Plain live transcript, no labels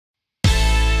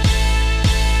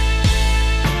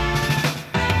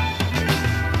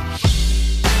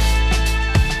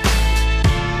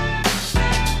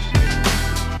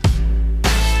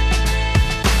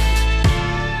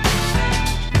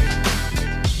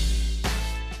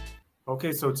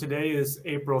Okay, so today is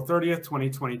April 30th,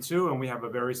 2022, and we have a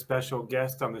very special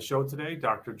guest on the show today,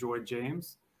 Dr. Joy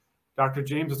James. Dr.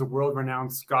 James is a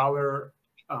world-renowned scholar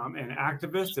and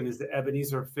activist and is the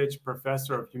Ebenezer Fitch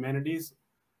Professor of Humanities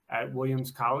at Williams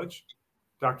College.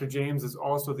 Dr. James is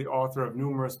also the author of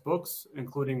numerous books,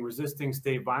 including Resisting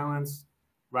State Violence,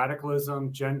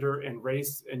 Radicalism, Gender and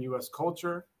Race in U.S.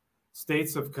 Culture,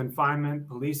 States of Confinement,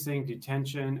 Policing,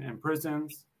 Detention, and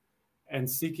Prisons, and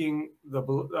Seeking the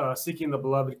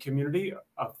Beloved Community,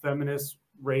 a feminist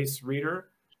race reader,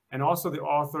 and also the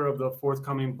author of the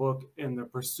forthcoming book, In the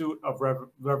Pursuit of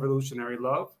Revolutionary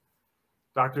Love.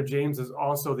 Dr. James is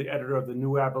also the editor of The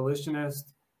New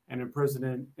Abolitionist and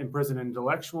Imprisoned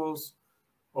Intellectuals.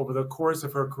 Over the course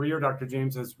of her career, Dr.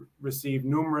 James has received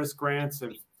numerous grants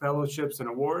and fellowships and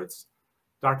awards.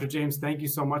 Dr. James, thank you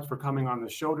so much for coming on the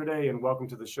show today, and welcome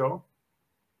to the show.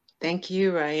 Thank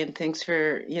you, Ryan. Thanks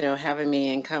for, having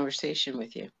me in conversation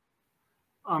with you.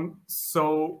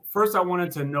 So first I wanted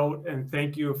to note and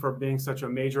thank you for being such a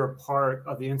major part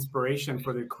of the inspiration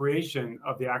for the creation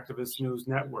of the Activist News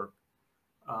Network.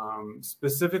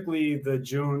 Specifically the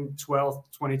June 12th,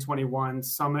 2021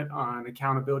 Summit on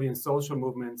Accountability and Social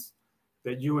Movements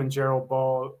that you and Gerald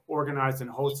Ball organized and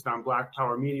hosted on Black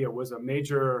Power Media was a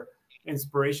major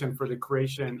inspiration for the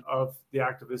creation of the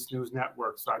Activist News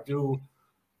Network. So I do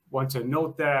want to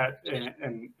note that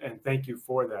and thank you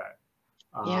for that.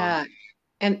 Yeah,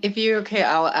 and if you're okay,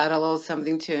 I'll add a little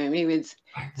something to it. I mean, it's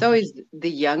always the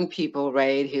young people,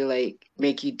 right, who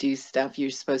make you do stuff you're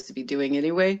supposed to be doing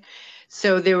anyway.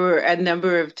 So there were a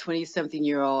number of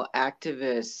 20-something-year-old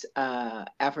activists,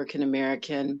 African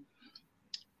American,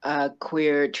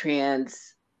 queer,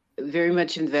 trans, very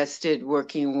much invested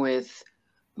working with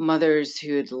mothers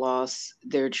who had lost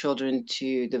their children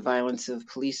to the violence of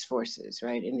police forces,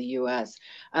 right, in the US.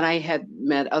 And I had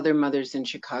met other mothers in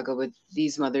Chicago, but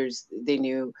these mothers they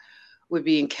knew would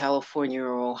be in California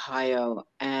or Ohio.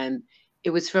 And it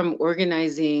was from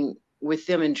organizing with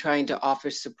them and trying to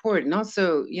offer support. And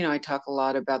also, I talk a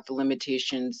lot about the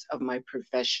limitations of my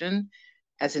profession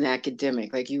as an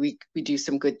academic. Like we do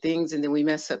some good things and then we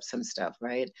mess up some stuff,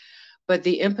 right? But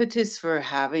the impetus for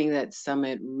having that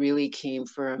summit really came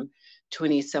from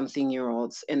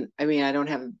 20-something-year-olds. And I mean, I don't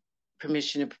have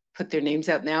permission to put their names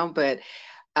out now, but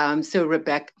so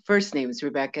Rebecca, first names,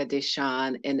 Rebecca,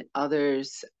 Deshawn, and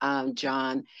others,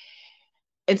 John.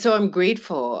 And so I'm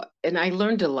grateful. And I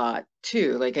learned a lot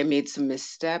too. Like I made some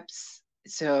missteps.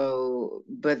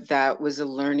 But that was a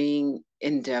learning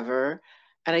endeavor.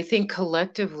 And I think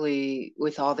collectively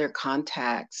with all their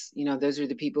contacts, those are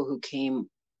the people who came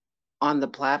on the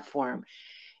platform.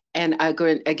 And I go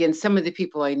again, some of the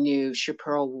people I knew,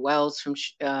 Chaparral Wells from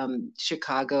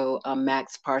Chicago,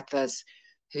 Max Parthas,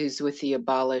 who's with the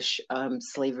Abolish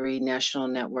Slavery National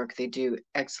Network. They do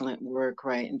excellent work,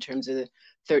 right, in terms of the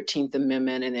 13th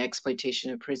Amendment and the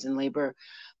exploitation of prison labor.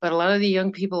 But a lot of the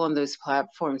young people on those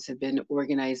platforms have been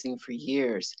organizing for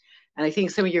years. And I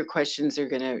think some of your questions are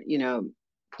going to,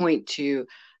 point to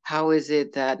how is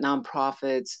it that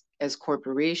nonprofits as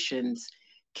corporations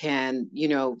can,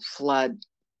 flood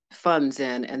funds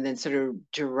in and then sort of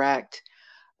direct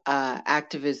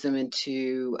activism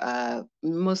into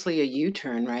mostly a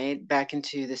U-turn, right? Back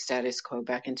into the status quo,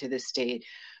 back into the state,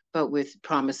 but with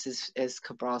promises, as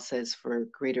Cabral says, for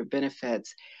greater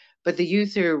benefits. But the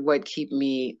youth are what keep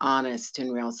me honest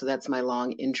and real. So that's my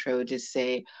long intro to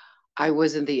say I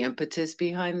wasn't the impetus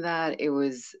behind that. It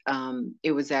was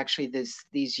actually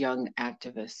these young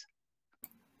activists.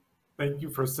 Thank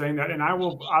you for saying that, and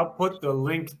I'll put the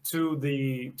link to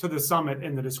the summit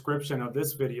in the description of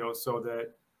this video so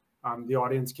that the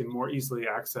audience can more easily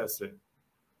access it.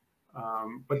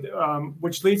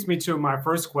 Which leads me to my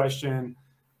first question.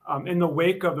 In the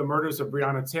wake of the murders of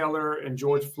Breonna Taylor and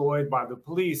George Floyd by the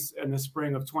police in the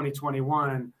spring of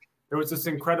 2021, there was this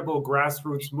incredible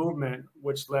grassroots movement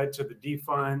which led to the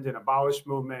defund and abolish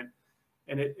movement.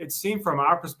 And it seemed from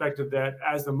our perspective that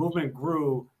as the movement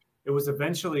grew, it was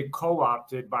eventually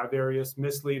co-opted by various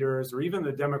misleaders or even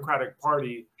the Democratic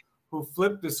Party, who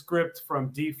flipped the script from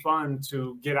defund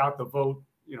to get out the vote,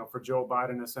 for Joe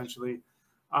Biden, essentially.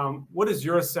 What is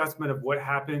your assessment of what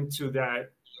happened to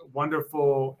that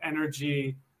wonderful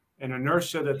energy and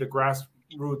inertia that the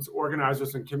grassroots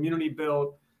organizers and community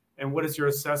built? And what is your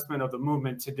assessment of the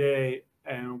movement today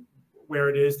and where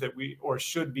it is that we or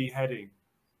should be heading?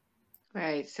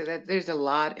 Right. So there's a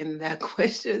lot in that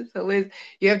question. So Liz,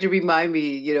 you have to remind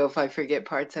me, if I forget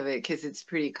parts of it, because it's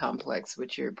pretty complex,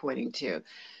 what you're pointing to.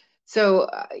 So,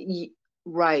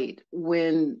 right,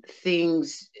 when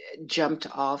things jumped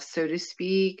off, so to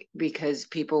speak, because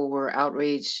people were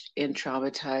outraged and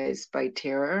traumatized by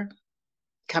terror,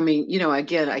 coming,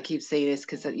 again, I keep saying this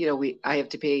because, I have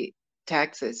to pay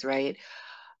taxes, right?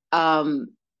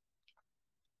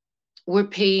 We're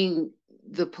paying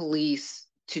the police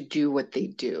to do what they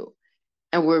do,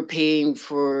 and we're paying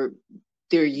for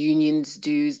their unions'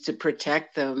 dues to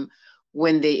protect them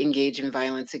when they engage in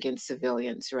violence against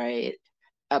civilians, right?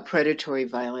 Predatory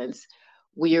violence.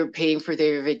 We are paying for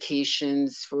their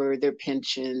vacations, for their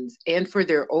pensions, and for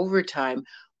their overtime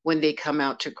when they come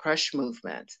out to crush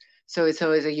movements. So it's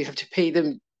always like you have to pay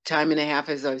them time and a half,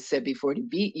 as I've said before, to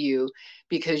beat you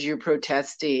because you're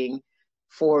protesting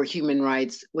for human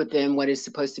rights within what is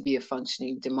supposed to be a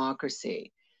functioning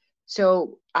democracy.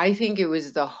 So I think it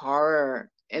was the horror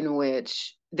in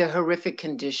which, the horrific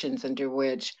conditions under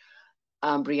which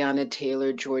Breonna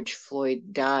Taylor, George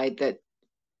Floyd died, that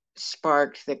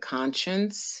sparked the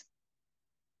conscience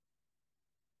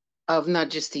of not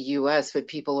just the US, but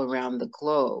people around the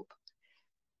globe.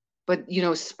 But,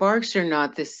 sparks are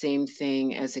not the same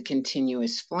thing as a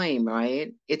continuous flame,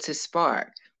 right? It's a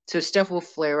spark. So stuff will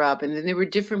flare up. And then there were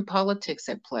different politics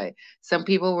at play. Some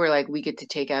people were like, we get to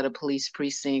take out a police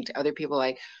precinct. Other people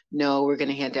like, no, we're going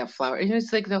to hand out flowers. And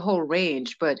it's like the whole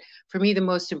range. But for me, the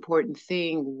most important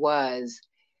thing was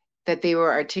that they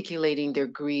were articulating their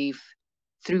grief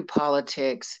through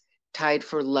politics, tied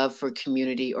for love for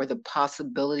community or the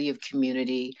possibility of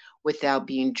community without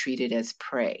being treated as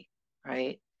prey,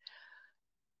 right?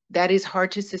 That is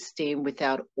hard to sustain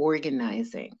without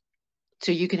organizing.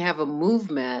 So you can have a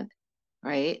movement,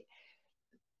 right?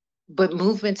 But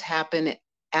movements happen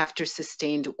after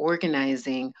sustained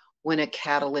organizing when a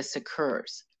catalyst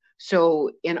occurs. So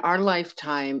in our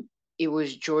lifetime, it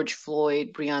was George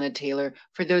Floyd, Breonna Taylor.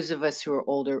 For those of us who are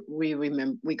older, we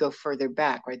remember, we go further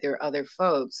back, right? There are other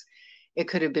folks. It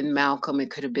could have been Malcolm,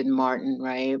 it could have been Martin,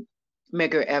 right?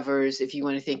 Medgar Evers, if you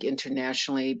want to think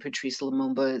internationally, Patrice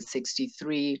Lumumba,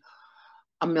 63,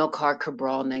 Amilcar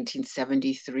Cabral,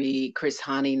 1973, Chris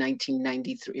Hani,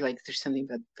 1993. Like there's something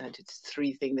about that it's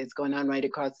three thing that's going on right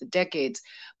across the decades,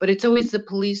 but it's always the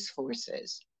police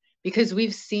forces because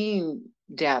we've seen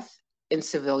death in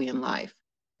civilian life.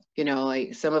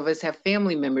 Like some of us have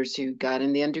family members who got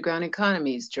in the underground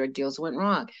economies, drug deals went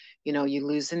wrong. You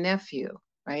lose a nephew,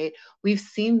 right? We've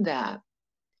seen that.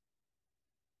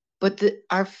 But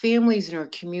our families and our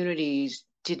communities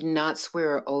did not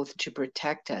swear an oath to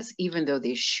protect us, even though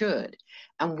they should.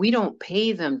 And we don't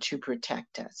pay them to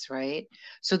protect us, right?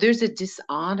 So there's a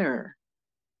dishonor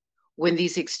when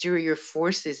these exterior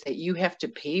forces that you have to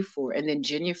pay for and then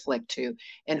genuflect to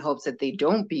in hopes that they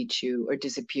don't beat you or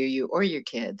disappear you or your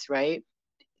kids, right?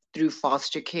 Through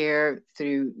foster care,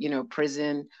 through,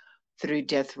 prison, through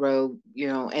death row,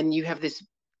 and you have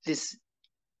this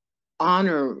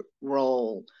honor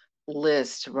roll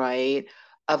list, right,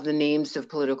 of the names of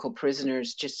political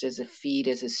prisoners just as a feed,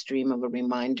 as a stream of a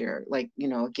reminder, like,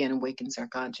 again, awakens our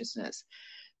consciousness.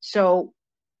 So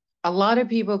a lot of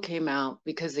people came out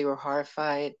because they were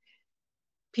horrified.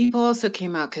 People also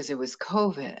came out because it was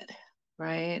COVID,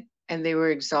 right? And they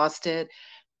were exhausted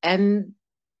and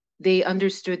they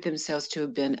understood themselves to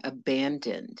have been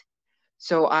abandoned.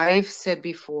 So I've said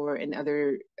before in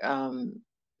other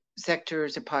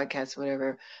sectors or podcasts,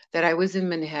 whatever, that I was in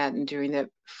Manhattan during that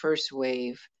first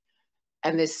wave,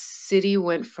 and the city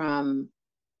went from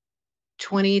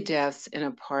 20 deaths in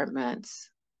apartments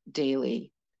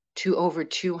daily to over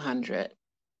 200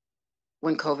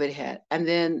 when COVID hit. And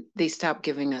then they stopped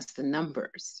giving us the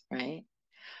numbers, right?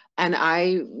 And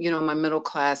my middle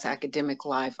class academic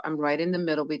life, I'm right in the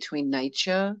middle between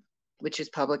NYCHA, which is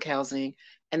public housing,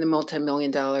 and the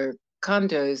multi-million-dollar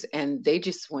condos, and they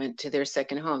just went to their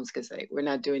second homes because we're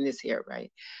not doing this here,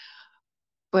 right?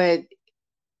 But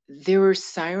there were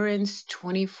sirens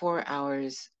 24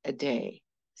 hours a day.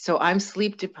 So I'm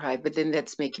sleep deprived, but then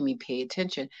that's making me pay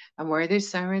attention. And why are there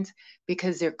sirens?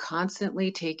 Because they're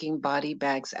constantly taking body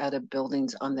bags out of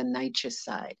buildings on the NYCHA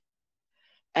side.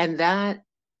 And that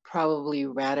probably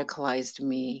radicalized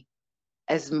me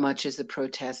as much as the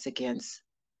protests against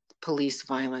police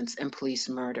violence and police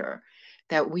murder,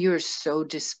 that we are so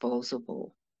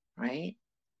disposable, right?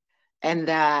 And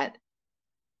that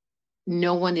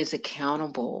no one is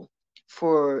accountable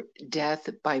for death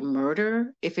by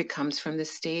murder if it comes from the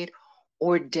state,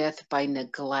 or death by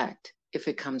neglect if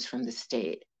it comes from the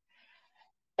state.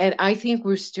 And I think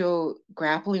we're still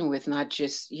grappling with not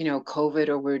just, COVID,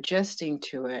 or we're adjusting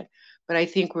to it, but I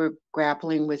think we're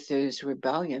grappling with those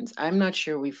rebellions. I'm not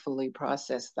sure we fully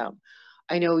process them.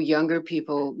 I know younger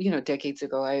people, decades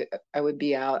ago, I would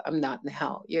be out. I'm not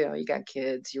now. You got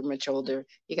kids, you're much older,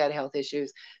 you got health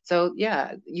issues. So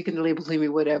yeah, you can label me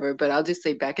whatever, but I'll just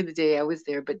say back in the day I was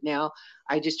there, but now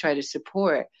I just try to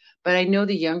support. But I know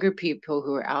the younger people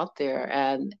who are out there,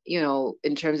 and, you know,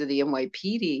 in terms of the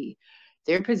NYPD,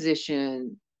 their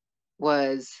position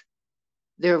was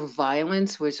their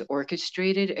violence was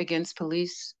orchestrated against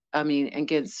police, I mean,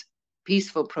 against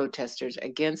peaceful protesters,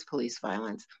 against police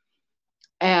violence.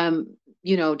 And,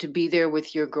 you know, to be there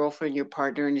with your girlfriend, your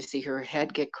partner, and to see her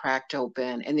head get cracked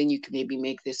open. And then you can maybe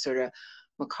make this sort of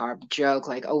macabre joke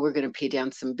like, oh, we're going to pay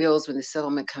down some bills when the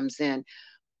settlement comes in.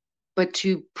 But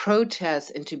to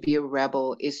protest and to be a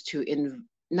rebel is to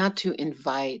not to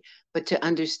invite, but to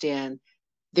understand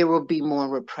there will be more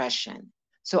repression.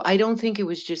 So I don't think it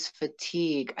was just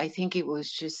fatigue. I think it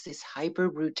was just this hyper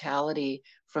brutality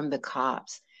from the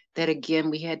cops that, again,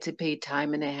 we had to pay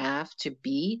time and a half to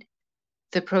beat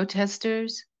the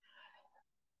protesters,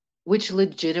 which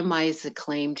legitimized the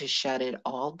claim to shut it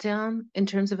all down in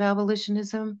terms of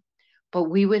abolitionism. But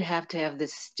we would have to have the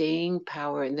staying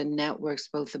power in the networks,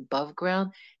 both above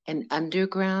ground and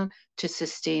underground, to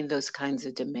sustain those kinds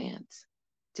of demands.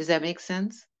 Does that make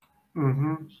sense?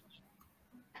 Mm-hmm.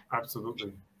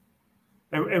 Absolutely.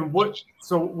 And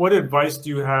what advice do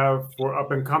you have for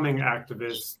up and coming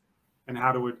activists and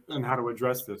how to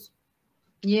address this?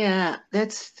 Yeah,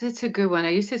 that's a good one.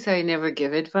 I used to say I never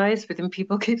give advice, but then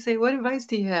people keep saying, "What advice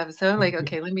do you have?" So I'm like,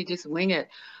 okay, let me just wing it.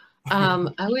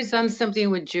 I was on something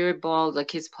with Jared Ball,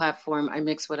 like his platform. I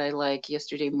Mix What I Like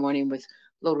yesterday morning with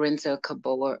Lorenzo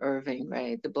Caboa Irving,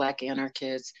 right, the Black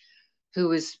anarchist who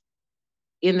was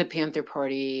in the Panther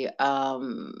Party, a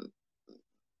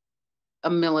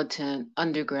militant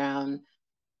underground.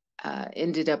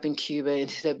 Ended up in Cuba,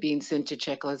 ended up being sent to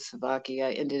Czechoslovakia,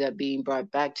 ended up being brought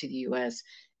back to the US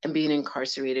and being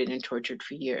incarcerated and tortured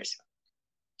for years.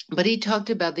 But he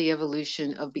talked about the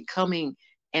evolution of becoming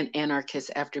an anarchist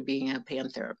after being a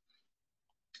Panther.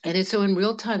 And it's so in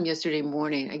real time yesterday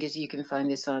morning, I guess you can find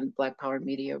this on Black Power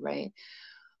Media, right?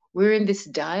 We're in this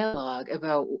dialogue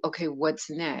about, okay, what's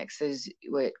next? As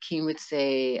what King would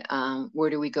say,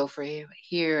 where do we go for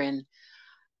here? And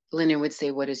Lennon would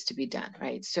say, what is to be done,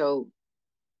 right? So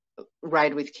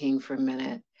ride with King for a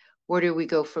minute. Where do we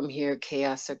go from here?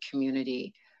 Chaos or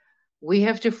community? We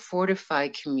have to fortify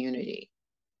community.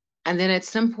 And then at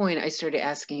some point, I started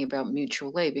asking about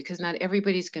mutual aid because not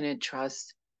everybody's going to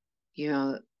trust, you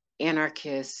know,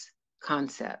 anarchist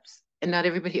concepts. And not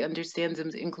everybody understands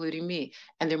them, including me.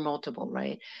 And they're multiple,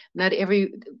 right?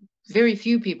 Very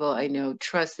few people I know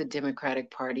trust the Democratic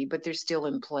Party, but they're still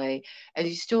in play. And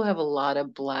you still have a lot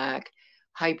of Black,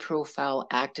 high profile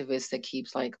activists that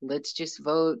keeps like, let's just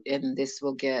vote and this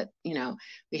will get, you know,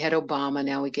 we had Obama,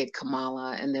 now we get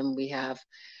Kamala, and then we have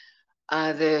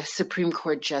the Supreme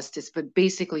Court justice, but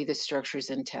basically the structure is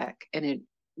intact and it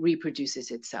reproduces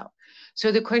itself.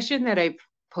 So the question that I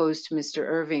posed to Mr.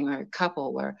 Irving or a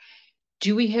couple were,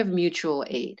 do we have mutual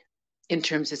aid in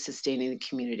terms of sustaining the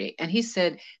community? And he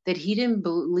said that he didn't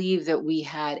believe that we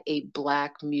had a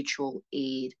Black mutual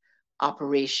aid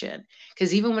operation.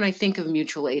 Because even when I think of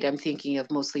mutual aid, I'm thinking of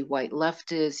mostly white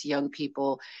leftists, young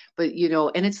people, but you know,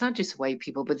 and it's not just white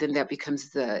people, but then that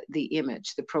becomes the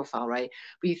image, the profile, right?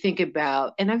 But you think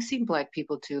about, and I've seen Black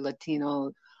people too,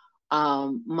 Latino,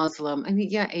 Muslim, I mean,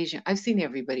 yeah, Asian, I've seen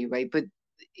everybody, right? But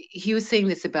he was saying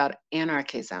this about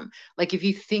anarchism. Like if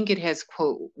you think it has,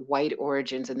 quote, white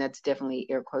origins, and that's definitely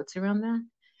air quotes around that,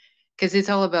 because it's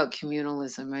all about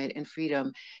communalism, right? And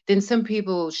freedom, then some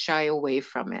people shy away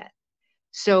from it.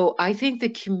 So I think the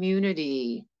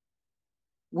community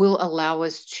will allow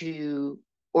us to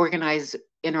organize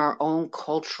in our own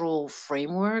cultural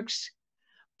frameworks,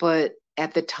 but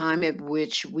at the time at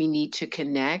which we need to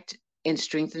connect and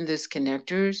strengthen those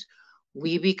connectors,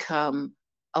 we become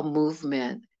a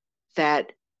movement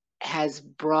that has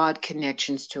broad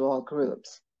connections to all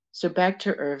groups. So back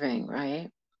to Irving, right?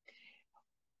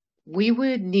 We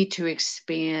would need to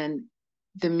expand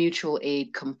the mutual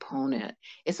aid component.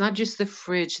 It's not just the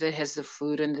fridge that has the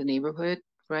food in the neighborhood,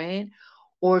 right?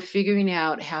 Or figuring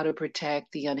out how to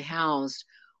protect the unhoused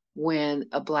when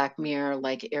a Black mayor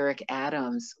like Eric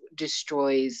Adams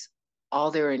destroys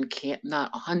all their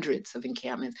not hundreds of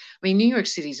encampments. I mean, New York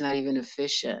City's not even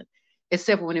efficient,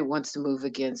 except when it wants to move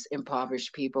against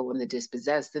impoverished people when they're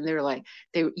dispossessed. Then they're like,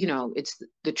 you know, it's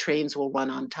the trains will run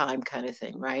on time kind of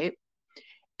thing, right?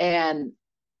 And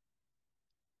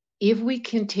if we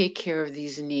can take care of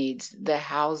these needs, the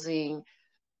housing,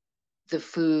 the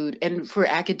food, and for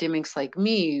academics like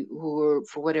me who are,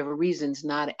 for whatever reasons,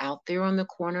 not out there on the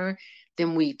corner,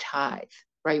 then we tithe,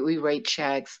 right? We write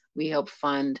checks, we help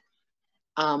fund.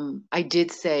 I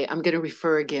did say, I'm going to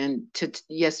refer again to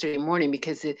yesterday morning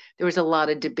because there was a lot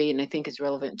of debate, and I think it's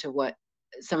relevant to what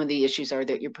some of the issues are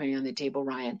that you're putting on the table,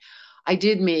 Ryan. I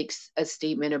did make a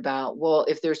statement about, well,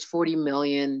 if there's 40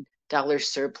 million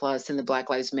surplus in the Black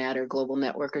Lives Matter global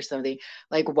network or something.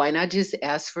 Like, why not just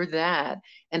ask for that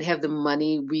and have the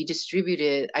money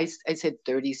redistributed? I said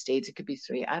 30 states, it could be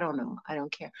 3. I don't know. I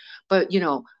don't care. But,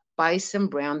 buy some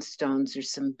brownstones or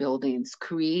some buildings,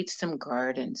 create some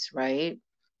gardens, right?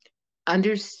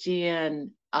 Understand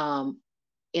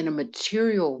in a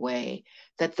material way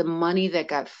that the money that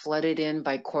got flooded in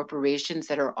by corporations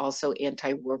that are also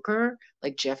anti-worker,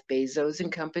 like Jeff Bezos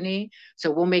and company. So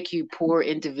we'll make you poor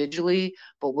individually,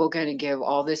 but we're going to give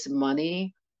all this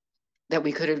money that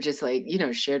we could have just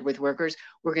shared with workers.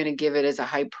 We're going to give it as a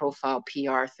high profile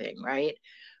PR thing, right?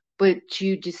 But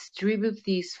to distribute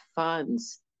these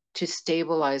funds to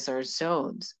stabilize our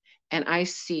zones. And I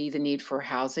see the need for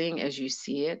housing as you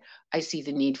see it. I see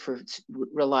the need for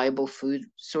reliable food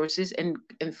sources and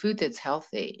food that's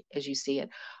healthy as you see it.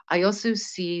 I also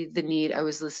see the need, I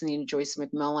was listening to Joyce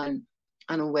McMillan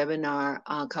on a webinar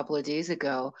a couple of days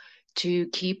ago, to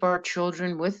keep our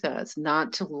children with us,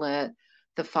 not to let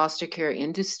the foster care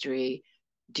industry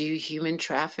do human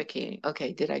trafficking.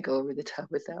 Okay, did I go over the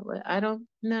top with that one? I don't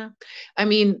know. I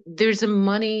mean, there's a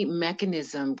money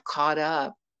mechanism caught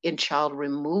up in child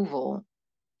removal,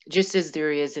 just as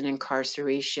there is in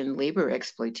incarceration, labor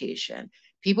exploitation.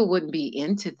 People wouldn't be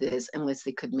into this unless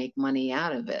they could make money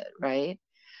out of it, right?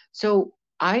 So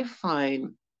I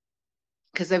find,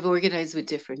 because I've organized with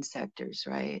different sectors,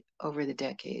 right, over the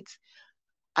decades,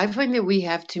 I find that we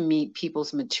have to meet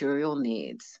people's material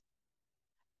needs.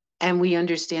 And we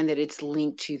understand that it's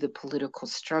linked to the political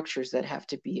structures that have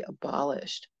to be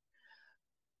abolished.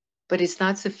 But it's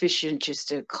not sufficient just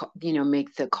to,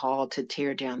 make the call to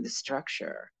tear down the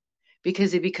structure,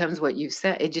 because it becomes what you've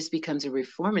said. It just becomes a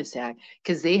reformist act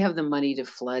because they have the money to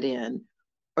flood in,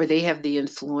 or they have the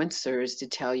influencers to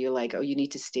tell you like, oh, you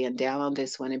need to stand down on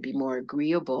this one and be more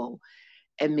agreeable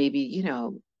and maybe,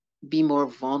 be more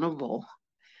vulnerable.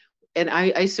 And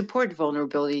I support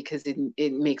vulnerability because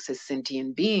it makes us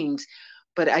sentient beings,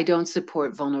 but I don't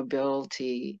support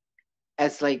vulnerability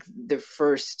as like the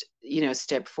first,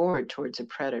 step forward towards a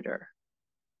predator.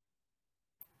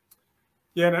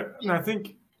 Yeah, and I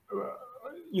think, a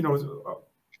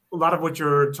lot of what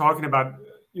you're talking about,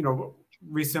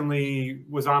 recently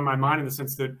was on my mind in the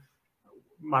sense that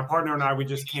my partner and I, we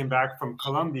just came back from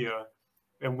Colombia,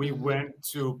 and we went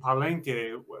to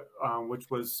Palenque, which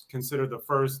was considered the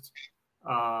first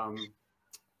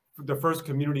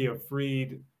community of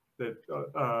freed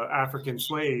African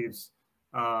slaves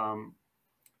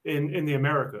in the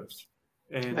Americas.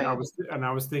 And Right.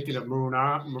 I was thinking of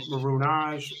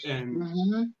maroonage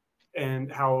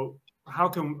and how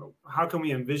can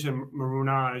we envision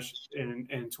maroonage in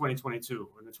 2022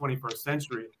 in the 21st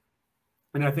century?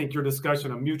 And I think your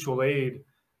discussion of mutual aid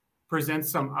presents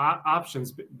some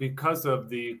options because of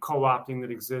the co-opting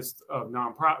that exists of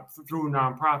through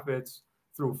nonprofits,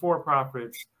 through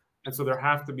for-profits, and so there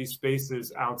have to be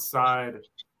spaces outside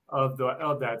of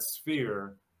that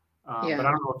sphere. But I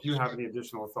don't know if you have any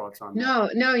additional thoughts on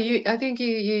that. No, I think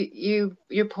you're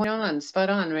spot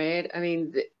on, right? I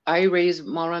mean, I raised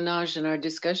Moranage in our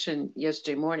discussion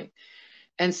yesterday morning.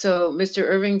 And so Mr.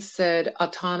 Irving said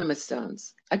autonomous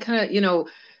zones. I kind of,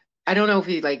 I don't know if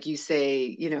he, like you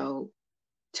say,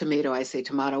 tomato, I say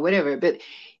tomato, whatever, but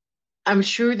I'm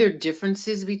sure there are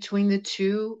differences between the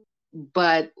two,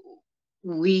 but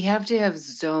we have to have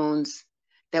zones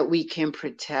that we can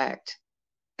protect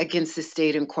against the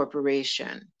state and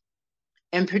corporation.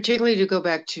 And particularly to go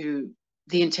back to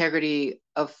the integrity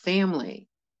of family.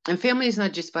 And family is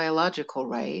not just biological,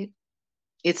 right?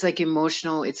 It's like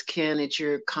emotional, it's kin, it's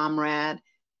your comrade.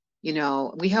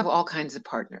 We have all kinds of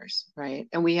partners, right?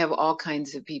 And we have all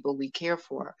kinds of people we care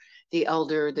for, the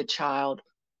elder, the child,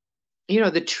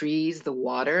 the trees, the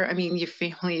water. I mean, your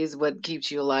family is what keeps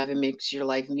you alive and makes your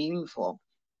life meaningful.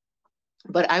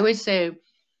 But I would say,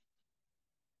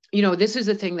 this is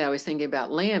the thing that I was thinking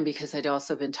about land, because I'd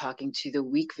also been talking to the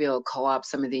Weekville co-op,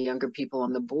 some of the younger people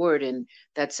on the board, and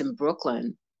that's in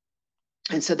Brooklyn.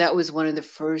 And so that was one of the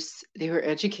first, they were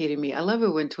educating me. I love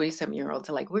it when 27-year-olds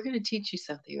are like, we're going to teach you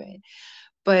something, right?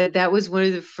 But that was one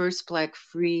of the first Black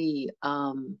free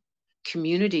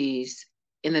communities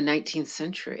in the 19th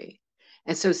century.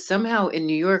 And so somehow in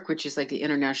New York, which is like the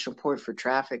international port for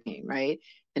trafficking, right?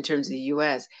 In terms of the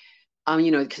US,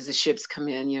 because the ships come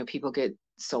in, people get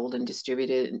sold and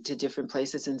distributed to different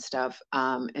places and stuff,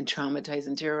 and traumatized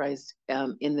and terrorized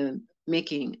in the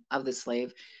making of the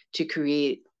slave to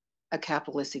create a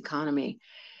capitalist economy,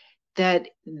 that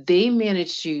they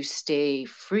managed to stay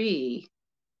free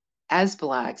as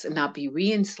Blacks and not be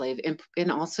re-enslaved,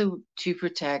 and also to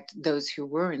protect those who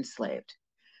were enslaved.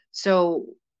 So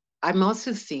I'm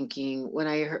also thinking, when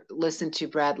I listened to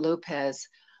Brad Lopez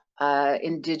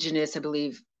indigenous, I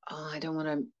believe, oh, I don't want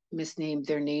to misname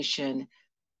their nation.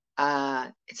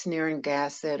 It's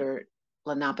Narragansett or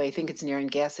Lenape, I think it's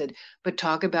Narragansett, but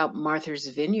talk about Martha's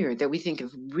Vineyard that we think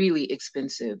of really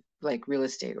expensive, like real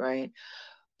estate, right?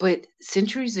 But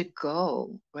centuries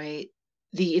ago, right,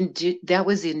 that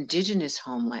was the indigenous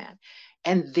homeland,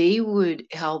 and they would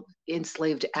help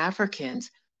enslaved Africans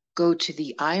go to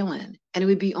the island, and it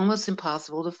would be almost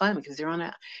impossible to find because they're on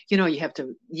a,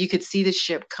 you could see the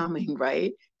ship coming,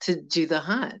 right, to do the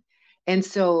hunt. And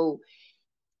so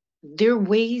there are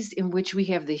ways in which we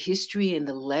have the history and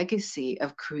the legacy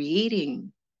of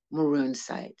creating maroon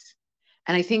sites.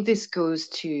 And I think this goes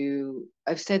to,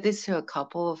 I've said this to a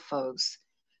couple of folks,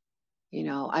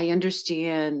 I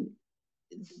understand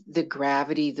the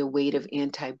gravity, the weight of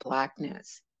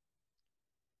anti-Blackness,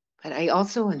 but I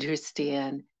also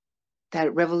understand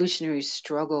that revolutionary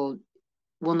struggle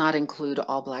will not include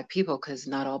all Black people because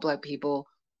not all Black people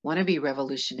want to be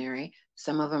revolutionary.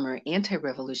 Some of them are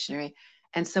anti-revolutionary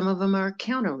and some of them are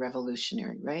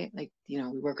counter-revolutionary, right? Like, we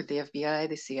work with the FBI,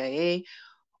 the CIA,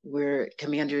 we're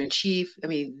commander-in-chief. I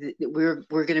mean, we're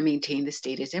going to maintain the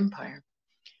state as empire.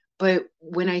 But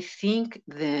when I think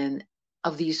then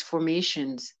of these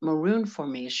formations, maroon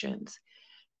formations,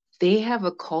 they have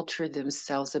a culture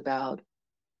themselves about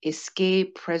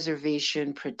escape,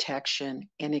 preservation, protection,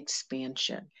 and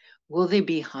expansion. Will they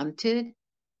be hunted?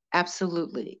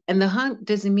 Absolutely. And the hunt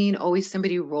doesn't mean always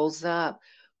somebody rolls up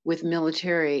with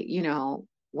military,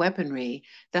 weaponry.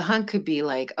 The hunt could be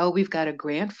like, oh, we've got a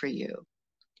grant for you.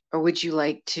 Or would you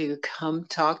like to come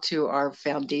talk to our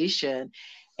foundation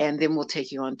and then we'll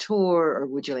take you on tour? Or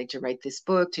would you like to write this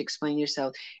book to explain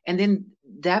yourself? And then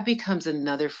that becomes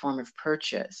another form of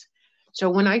purchase. So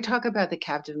when I talk about the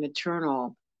captive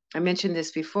maternal, I mentioned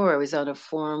this before. I was on a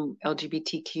forum,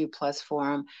 LGBTQ plus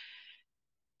forum,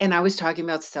 and I was talking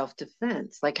about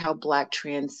self-defense, like how Black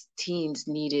trans teens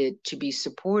needed to be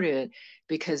supported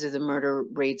because of the murder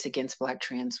rates against Black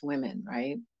trans women,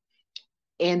 right?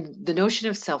 And the notion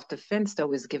of self-defense, though,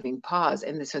 was giving pause.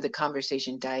 And so the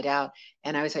conversation died out.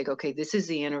 And I was like, okay, this is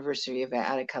the anniversary of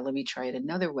Attica. Let me try it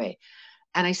another way.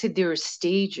 And I said, there are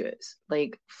stages.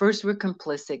 Like, first, we're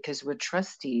complicit because we're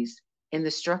trustees in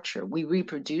the structure. We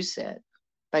reproduce it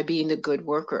by being the good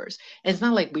workers. And it's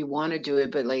not like we want to do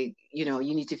it, but like, you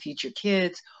need to feed your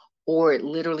kids, or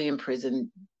literally in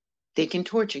prison, they can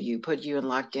torture you, put you in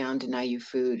lockdown, deny you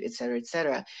food, et cetera, et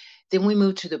cetera. Then we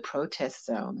move to the protest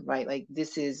zone, right? Like,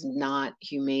 this is not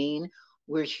humane.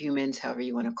 We're humans, however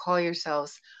you want to call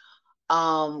yourselves.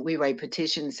 We write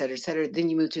petitions, et cetera, et cetera. Then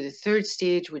you move to the third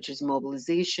stage, which is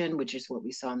mobilization, which is what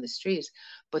we saw in the streets.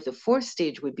 But the fourth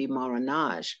stage would be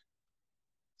marronage.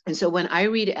 And so when I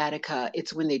read Attica,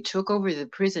 it's when they took over the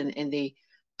prison and they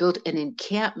built an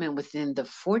encampment within the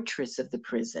fortress of the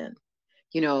prison.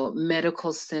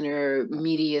 Medical center,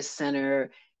 media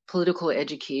center, political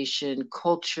education,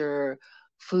 culture,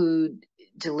 food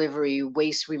delivery,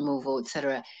 waste removal, et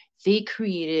cetera. They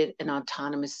created an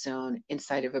autonomous zone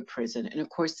inside of a prison. And of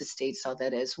course, the state saw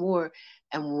that as war.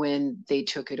 And when they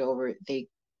took it over, they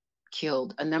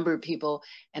killed a number of people.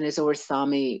 And as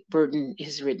Orsami Burton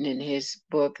has written in his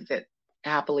book that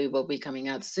happily will be coming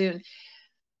out soon,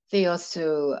 they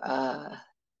also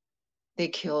they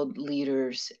killed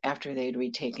leaders after they'd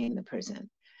retaken the prison.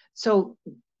 So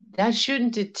that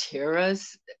shouldn't deter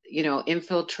us,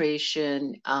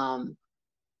 infiltration,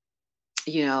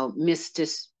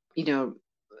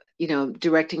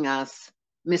 directing us,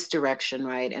 misdirection,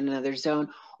 right? And another zone,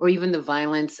 or even the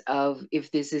violence of if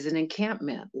this is an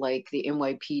encampment like the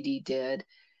NYPD did,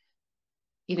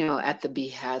 at the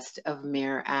behest of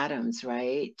Mayor Adams,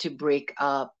 right? To break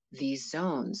up these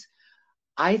zones.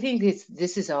 I think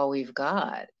this is all we've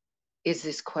got, is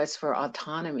this quest for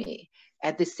autonomy.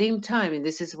 At the same time, and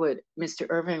this is what Mr.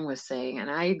 Irving was saying,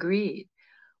 and I agreed,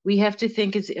 we have to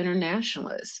think as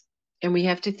internationalists and we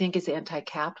have to think as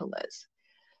anti-capitalists.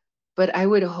 But I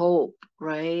would hope,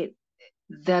 right,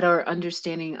 that our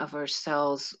understanding of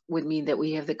ourselves would mean that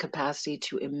we have the capacity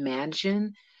to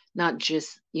imagine, not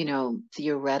just,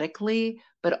 theoretically,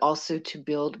 but also to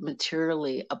build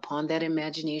materially upon that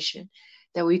imagination,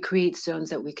 that we create zones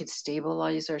that we could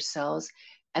stabilize ourselves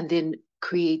and then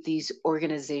create these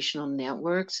organizational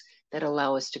networks that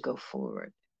allow us to go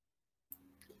forward.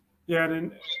 Yeah,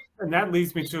 and that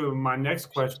leads me to my next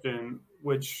question,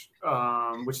 which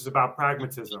is about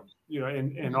pragmatism.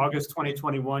 In August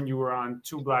 2021, you were on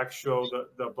Two Black Show,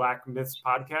 the Black Myths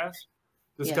podcast,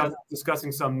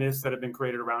 discussing some myths that have been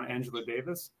created around Angela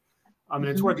Davis.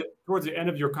 And towards the end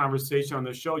of your conversation on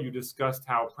the show, you discussed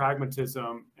how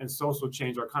pragmatism and social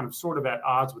change are kind of sort of at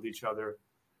odds with each other.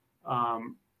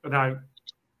 And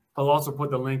I'll also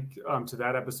put the link to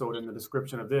that episode in the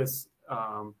description of this.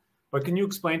 But can you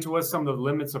explain to us some of the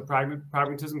limits of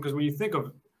pragmatism? Because when you think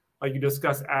of, like you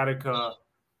discussed Attica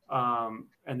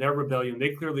and their rebellion, they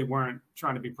clearly weren't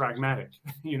trying to be pragmatic,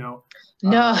 you know?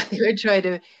 No, they were trying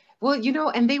to, well, you know,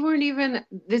 and they weren't even,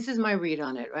 this is my read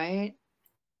on it, right?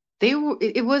 They were,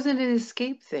 it wasn't an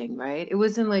escape thing, right? It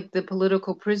wasn't like the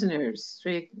political prisoners,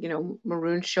 right? You know,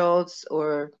 Maroon Schultz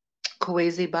or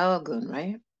Kwesi Balagun,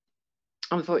 right?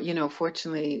 You know,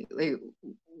 fortunately,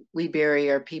 we bury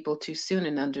our people too soon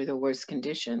and under the worst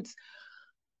conditions.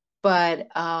 But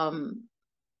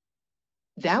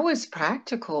that was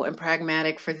practical and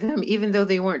pragmatic for them, even though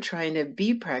they weren't trying to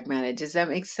be pragmatic. Does that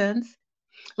make sense?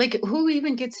 Like, who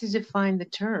even gets to define the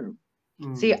term?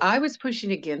 See, I was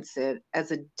pushing against it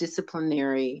as a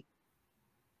disciplinary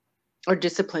or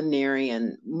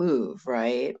disciplinarian move,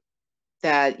 right?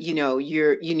 That, you know,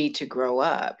 you need to grow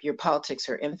up. Your politics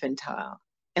are infantile,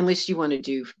 unless you want to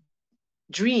do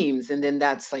dreams, and then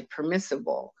that's like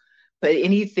permissible. But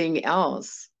anything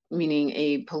else, meaning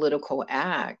a political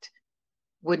act,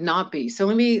 would not be. So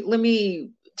let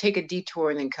me take a detour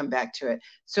and then come back to it.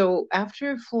 So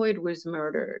after Floyd was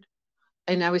murdered,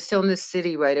 and I was still in the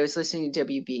city, right? I was listening to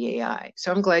WBAI.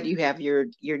 So I'm glad you have your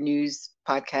news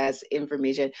podcast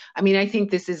information. I mean, I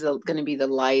think this is going to be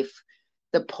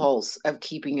the pulse of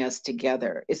keeping us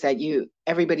together, is that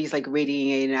everybody's like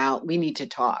radiating out. We need to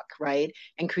talk, right?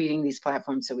 And creating these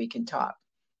platforms so we can talk.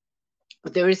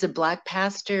 But there is a Black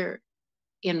pastor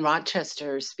in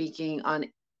Rochester speaking on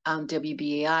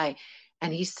WBAI,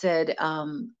 and he said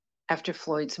after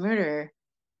Floyd's murder,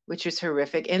 which was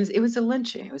horrific, and it was a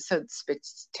lynching. It was so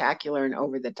spectacular and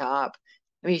over the top.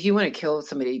 I mean, if you want to kill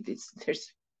somebody,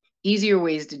 there's easier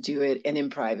ways to do it and in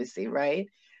privacy, right?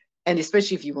 And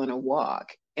especially if you want to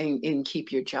walk and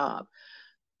keep your job.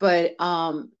 But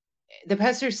the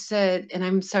pastor said, and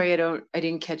I'm sorry, I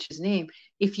didn't catch his name.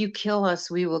 If you kill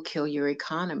us, we will kill your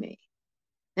economy.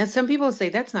 Now, some people say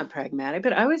that's not pragmatic,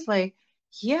 but I was like,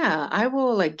 yeah, I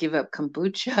will like give up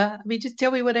kombucha. I mean, just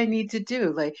tell me what I need to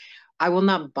do. Like, I will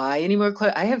not buy any more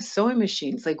clothes. I have sewing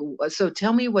machines. Like, so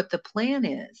tell me what the plan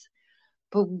is.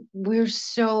 But we're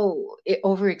so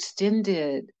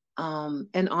overextended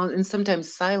and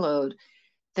sometimes siloed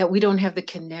that we don't have the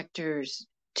connectors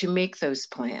to make those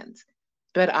plans.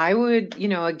 But I would, you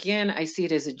know, again, I see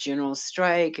it as a general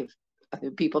strike. If other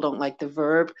people don't like the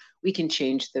verb, we can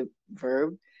change the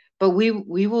verb. But we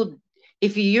will,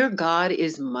 if your God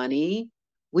is money,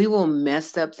 we will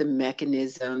mess up the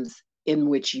mechanisms in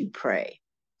which you pray.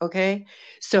 Okay.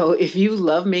 So if you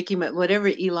love making whatever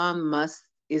Elon Musk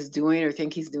is doing or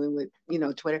think he's doing with, you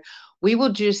know, Twitter, we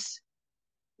will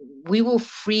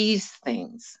freeze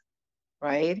things,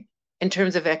 right? In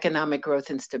terms of economic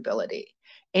growth and stability.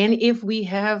 And if we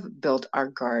have built our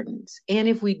gardens, and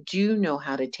if we do know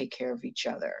how to take care of each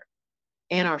other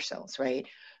and ourselves, right?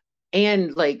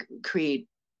 And like create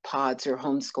pods or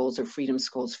homeschools or freedom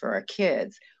schools for our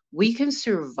kids, we can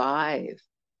survive.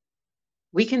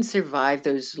 We can survive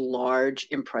those large,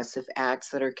 impressive acts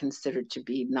that are considered to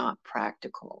be not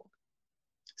practical.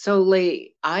 So,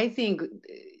 like, I think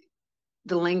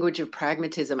the language of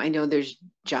pragmatism, I know there's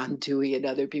John Dewey and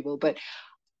other people, but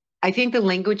I think the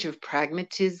language of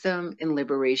pragmatism in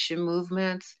liberation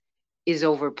movements is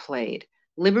overplayed.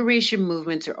 Liberation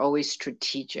movements are always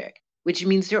strategic, which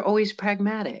means they're always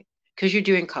pragmatic because you're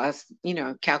doing cost, you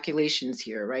know, calculations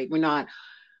here, right? We're not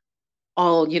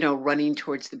all, you know, running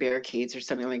towards the barricades or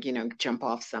something like, you know, jump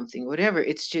off something, whatever.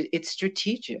 It's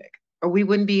strategic, or we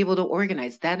wouldn't be able to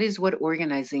organize. That is what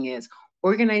organizing is.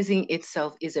 Organizing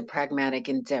itself is a pragmatic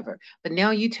endeavor. But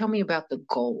now you tell me about the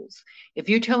goals. If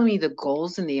you're telling me the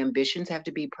goals and the ambitions have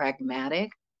to be pragmatic,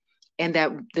 and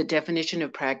that the definition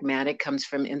of pragmatic comes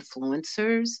from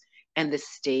influencers and the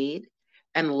state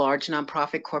and large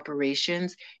nonprofit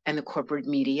corporations and the corporate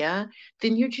media,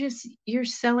 then you're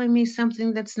selling me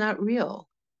something that's not real.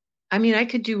 I mean, I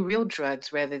could do real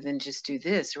drugs rather than just do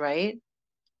this, right?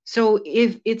 So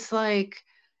if it's like,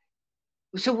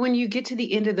 so when you get to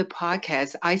the end of the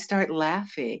podcast, I start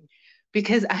laughing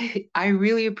because I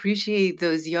really appreciate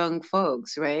those young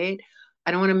folks, right?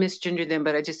 I don't want to misgender them,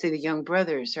 but I just say the young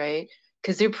brothers, right?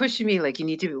 Because they're pushing me like, you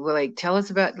need to, well, like, tell us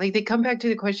about, like, they come back to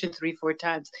the question 3, 4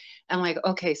 times. I'm like,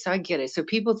 okay, so I get it. So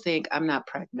people think I'm not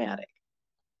pragmatic,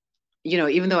 you know,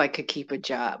 even though I could keep a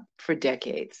job for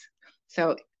decades.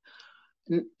 So,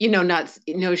 you know, not,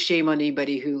 no shame on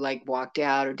anybody who like walked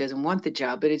out or doesn't want the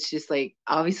job, but it's just like,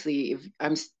 obviously, if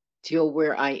I'm still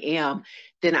where I am,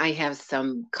 then I have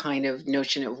some kind of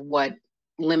notion of what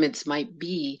limits might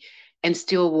be and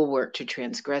still will work to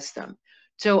transgress them.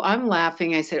 So I'm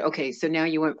laughing. I said, okay, so now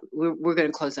we're going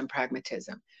to close on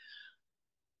pragmatism.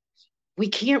 we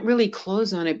can't really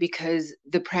close on it because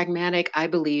the pragmatic, I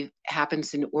believe,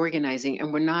 happens in organizing,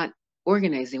 and we're not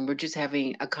organizing, we're just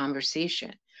having a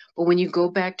conversation. But when you go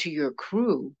back to your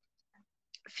crew,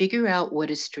 figure out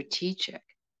what is strategic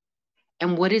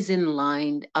and what is in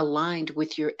line aligned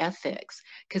with your ethics,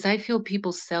 because I feel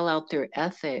people sell out their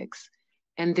ethics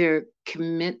and their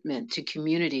commitment to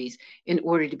communities in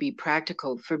order to be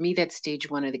practical. For me, that's stage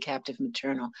one of the captive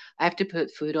maternal. I have to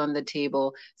put food on the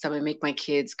table, so I'm gonna make my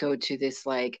kids go to this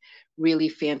like really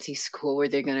fancy school where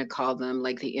they're gonna call them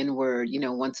like the N word,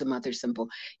 once a month or simple.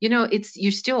 It's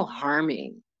you're still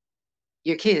harming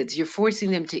your kids. You're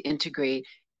forcing them to integrate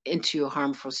into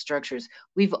harmful structures.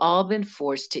 We've all been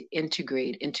forced to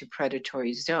integrate into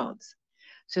predatory zones.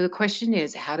 So the question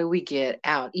is, how do we get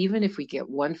out, even if we get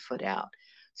 1 foot out?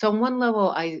 So on one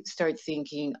level, I start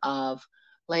thinking of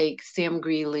like Sam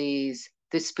Greeley's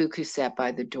The Spook Who Sat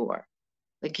by the Door.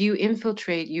 Like you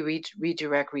infiltrate, you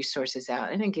redirect resources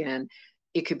out. And again,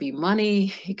 it could be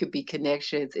money, it could be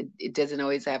connections. It doesn't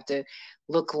always have to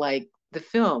look like the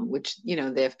film, which, the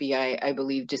FBI, I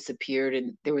believe, disappeared.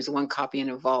 And there was one copy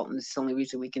in a vault, and it's the only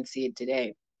reason we can see it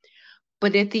today.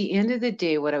 But at the end of the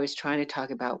day, what I was trying to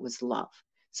talk about was love.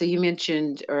 So you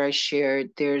mentioned, or I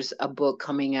shared, there's a book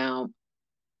coming out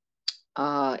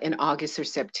in August or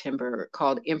September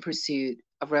called In Pursuit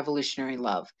of Revolutionary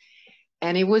Love.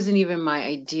 And it wasn't even my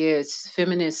idea.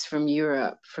 Feminists from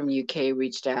Europe, from UK,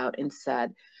 reached out and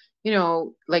said,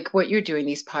 like what you're doing,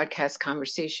 these podcast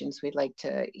conversations, we'd like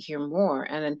to hear more.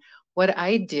 And then what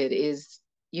I did is,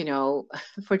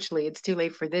 unfortunately, it's too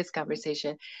late for this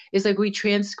conversation, is like we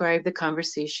transcribe the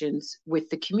conversations with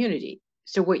the community.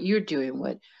 So what you're doing,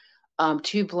 what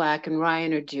Two Black and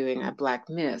Ryan are doing at Black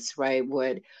Myths, right?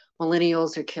 What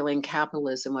millennials are killing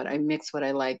capitalism, what I mix, what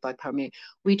I like, Black Power.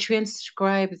 We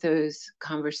transcribe those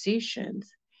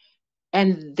conversations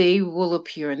and they will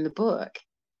appear in the book.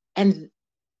 And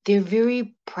they're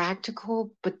very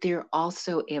practical, but they're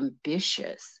also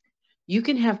ambitious. You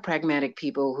can have pragmatic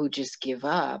people who just give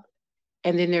up,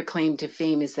 and then their claim to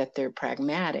fame is that they're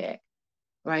pragmatic,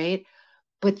 right?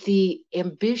 But the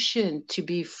ambition to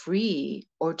be free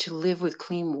or to live with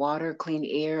clean water, clean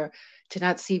air, to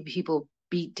not see people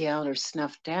beat down or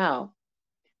snuffed out,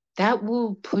 that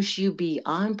will push you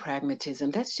beyond pragmatism.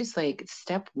 That's just like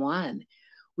step one.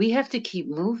 We have to keep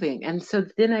moving. And so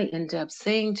then I end up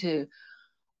saying to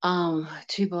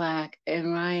Black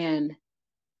and Ryan,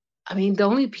 I mean, the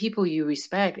only people you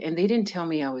respect, and they didn't tell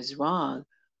me I was wrong,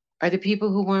 are the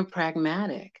people who weren't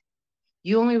pragmatic.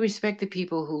 You only respect the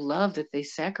people who love that they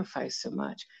sacrifice so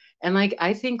much. And like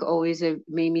I think always it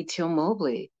made me Till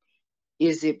Mobley.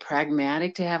 Is it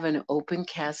pragmatic to have an open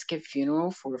casket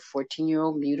funeral for a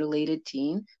 14-year-old mutilated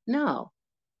teen? No.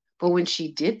 But when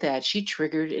she did that, she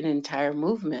triggered an entire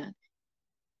movement.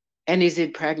 And is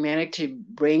it pragmatic to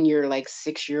bring your like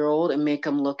 6-year-old and make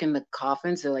them look in the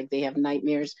coffin so like they have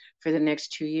nightmares for the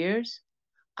next 2 years?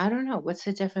 I don't know. What's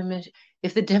the definition?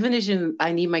 If the definition,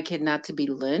 I need my kid not to be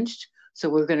lynched, so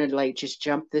we're going to like just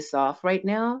jump this off right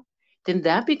now, then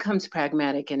that becomes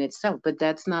pragmatic in itself. But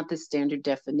that's not the standard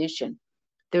definition.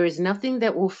 There is nothing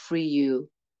that will free you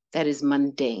that is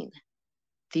mundane.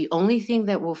 The only thing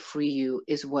that will free you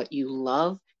is what you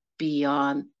love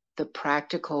beyond the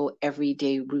practical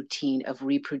everyday routine of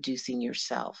reproducing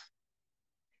yourself.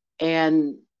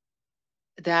 And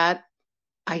that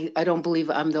I don't believe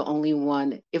I'm the only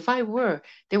one. If I were,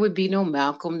 there would be no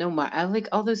Malcolm, no Mark. I like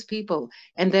all those people.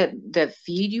 And that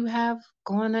feed you have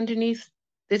going underneath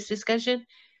this discussion,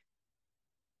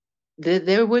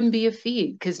 there wouldn't be a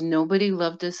feed because nobody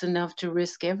loved us enough to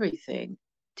risk everything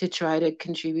to try to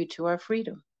contribute to our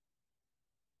freedom.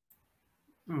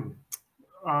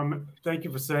 Thank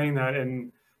you for saying that.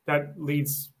 And that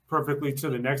leads perfectly to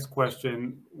the next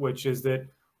question, which is that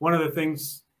one of the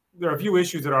things, there are a few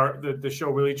issues that the show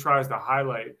really tries to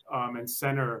highlight and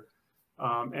center.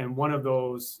 And one of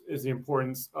those is the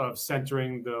importance of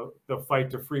centering the fight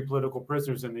to free political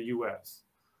prisoners in the U.S.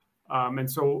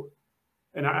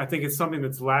 And I think it's something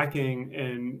that's lacking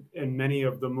in many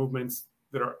of the movements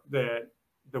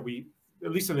that we,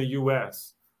 at least in the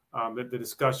U.S., the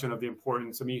discussion of the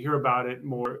importance. I mean, you hear about it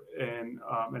more and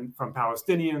from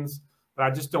Palestinians, but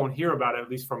I just don't hear about it, at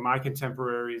least from my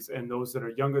contemporaries and those that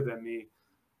are younger than me.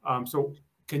 So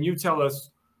can you tell us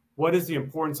what is the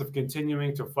importance of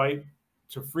continuing to fight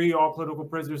to free all political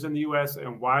prisoners in the U.S.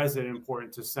 and why is it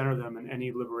important to center them in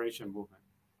any liberation movement?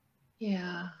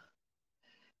 Yeah,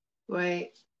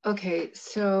 right. Okay,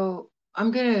 so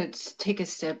I'm going to take a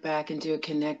step back and do a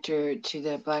connector to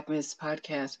the Black Myths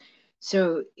podcast.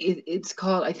 So it's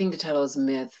called, I think the title is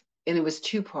Myth, and it was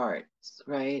 2 parts,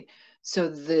 right? So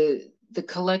the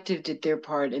collective did their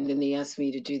part, and then they asked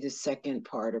me to do the second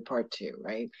part, or part two,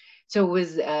 right? So it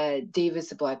was Davis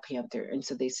the Black Panther, and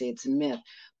so they say it's a myth.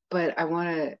 But I want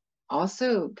to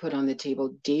also put on the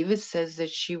table, Davis says that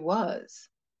she was.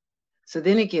 So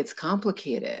then it gets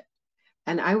complicated.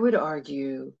 And I would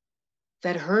argue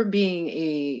that her being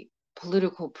a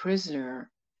political prisoner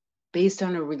based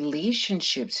on a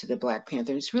relationship to the Black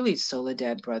Panther, it's really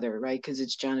Soledad brother, right? Because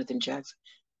it's Jonathan Jackson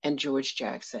and George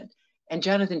Jackson. And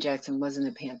Jonathan Jackson wasn't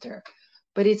a Panther.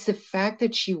 But it's the fact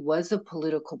that she was a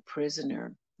political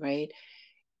prisoner, right?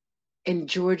 And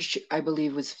George, I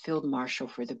believe, was field marshal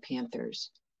for the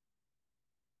Panthers.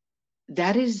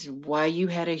 That is why you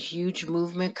had a huge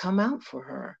movement come out for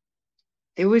her.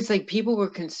 There was like, people were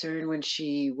concerned when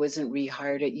she wasn't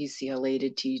rehired at UCLA to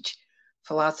teach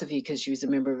philosophy because she was a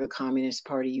member of the Communist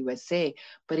Party USA,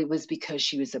 but it was because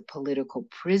she was a political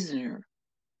prisoner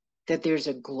that there's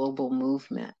a global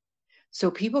movement. So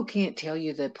people can't tell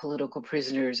you that political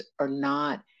prisoners are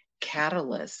not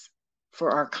catalysts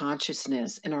for our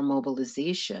consciousness and our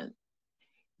mobilization.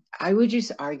 I would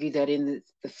just argue that in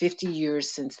the 50 years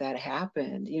since that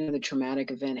happened, you know, the traumatic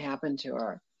event happened to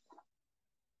her.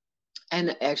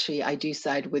 And actually, I do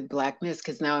side with Black Miss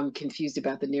because now I'm confused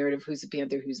about the narrative, who's a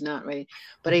Panther, who's not, right?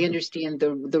 But I understand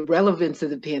the relevance of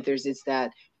the Panthers is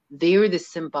that they are the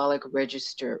symbolic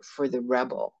register for the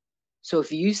rebel. So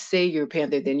if you say you're a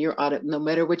Panther, then you're no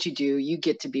matter what you do, you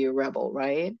get to be a rebel,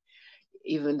 right?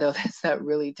 Even though that's not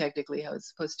really technically how it's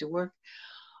supposed to work.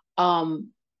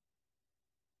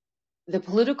 The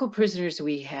political prisoners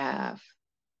we have,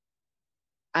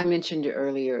 I mentioned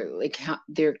earlier, like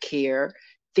their care,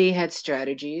 they had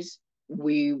strategies.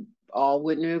 We all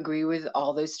wouldn't agree with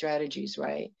all those strategies,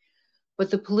 right? But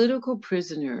the political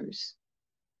prisoners,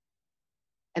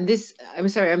 and this, I'm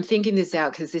sorry, I'm thinking this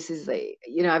out because this is like,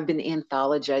 you know, I've been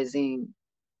anthologizing.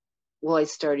 Well, I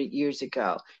started years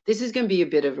ago. This is going to be a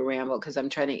bit of a ramble because I'm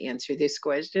trying to answer this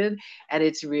question, and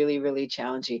it's really, really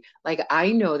challenging. Like,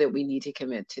 I know that we need to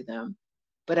commit to them,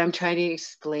 but I'm trying to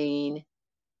explain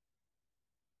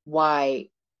why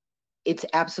it's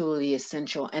absolutely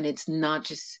essential. And it's not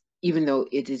just, even though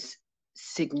it is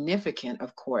significant,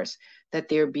 of course, that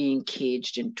they're being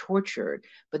caged and tortured,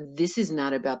 but this is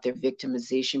not about their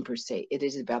victimization per se. It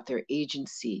is about their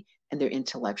agency and their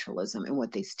intellectualism and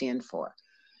what they stand for.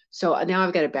 So now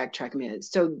I've got to backtrack a minute.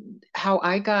 So how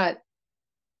I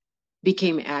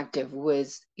became active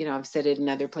was, you know, I've said it in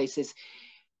other places,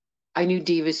 I knew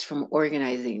Davis from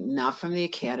organizing, not from the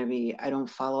academy. I don't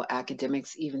follow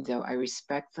academics, even though I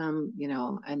respect them, you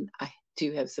know, and I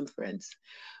do have some friends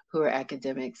who are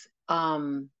academics.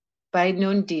 But I'd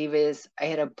known Davis. I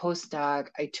had a postdoc.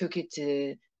 I took it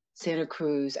to Santa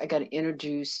Cruz. I got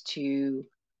introduced to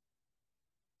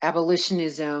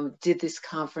abolitionism, did this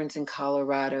conference in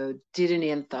Colorado, did an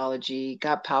anthology,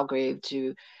 got Palgrave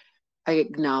to, I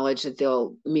acknowledge that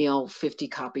they'll mail 50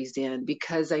 copies in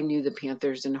because I knew the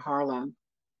Panthers in Harlem,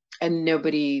 and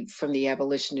nobody from the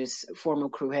abolitionist formal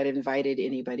crew had invited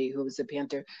anybody who was a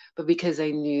Panther, but because I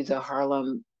knew the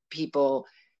Harlem people,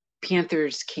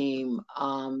 Panthers came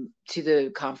to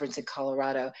the conference in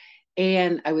Colorado,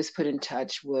 and I was put in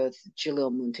touch with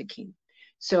Jalil Muntaqim.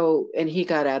 So, and he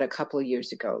got out a couple of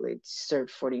years ago. He served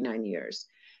 49 years.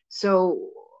 So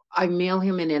I mail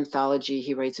him an anthology.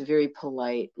 He writes a very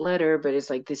polite letter, but it's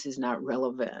like, this is not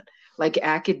relevant. Like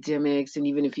academics, and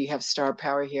even if you have star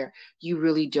power here, you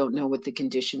really don't know what the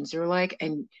conditions are like,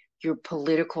 and your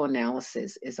political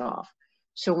analysis is off.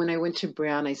 So when I went to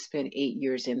Brown, I spent 8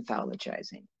 years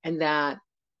anthologizing. And that,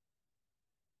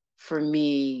 for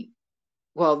me,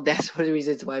 well, that's one of the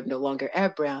reasons why I'm no longer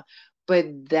at Brown, but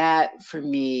that for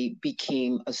me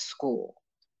became a school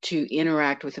to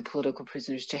interact with the political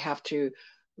prisoners, to have to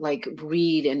like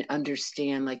read and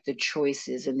understand like the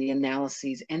choices and the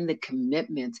analyses and the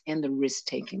commitments and the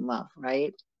risk-taking love,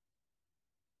 right?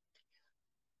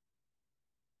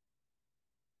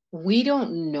 We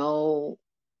don't know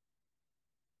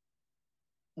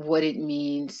what it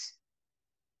means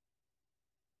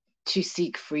to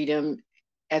seek freedom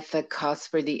at the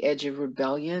cusp or the edge of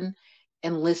rebellion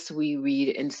unless we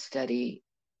read and study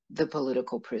the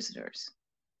political prisoners.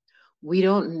 We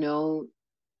don't know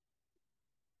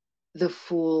the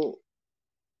full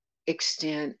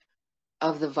extent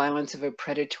of the violence of a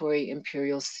predatory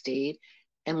imperial state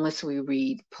unless we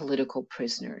read political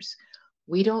prisoners.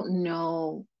 We don't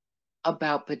know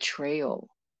about betrayal,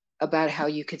 about how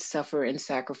you could suffer and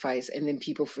sacrifice and then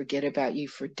people forget about you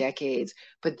for decades,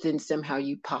 but then somehow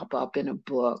you pop up in a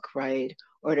book, right?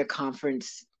 Or at a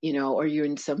conference, you know, or you're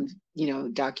in some, you know,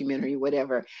 documentary,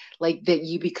 whatever, like that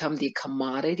you become the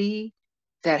commodity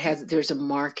that has, there's a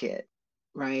market,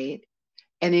 right?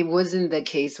 And it wasn't the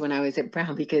case when I was at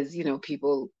Brown because, you know,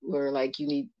 people were like, you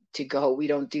need to go. We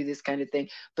don't do this kind of thing.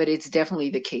 But it's definitely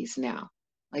the case now.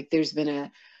 Like there's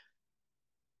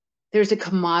a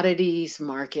commodities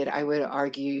market, I would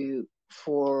argue,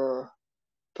 for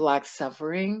Black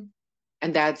suffering.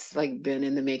 And that's like been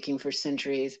in the making for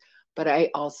centuries. But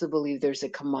I also believe there's a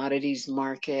commodities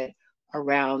market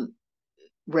around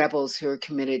rebels who are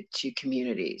committed to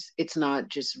communities. It's not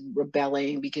just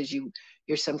rebelling because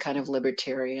you're some kind of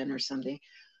libertarian or something.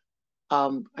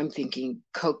 I'm thinking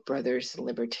Koch brothers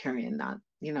libertarian, not,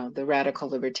 you know, the radical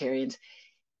libertarians.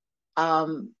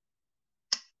 Um,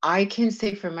 I can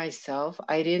say for myself,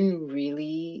 I didn't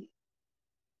really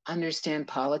understand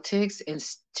politics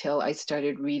until I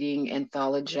started reading,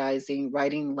 anthologizing,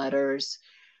 writing letters,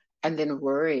 and then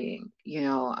worrying. You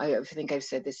know, I think I've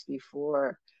said this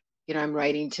before. You know, I'm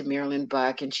writing to Marilyn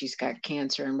Buck and she's got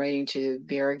cancer. I'm writing to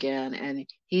Berrigan and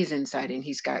he's inside and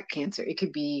he's got cancer. It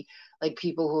could be like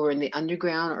people who were in the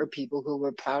underground or people who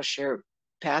were plowshare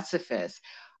pacifists.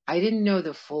 I didn't know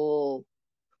the full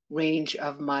range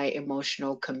of my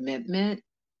emotional commitment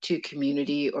to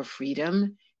community or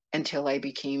freedom until I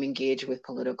became engaged with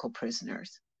political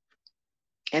prisoners.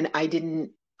 And I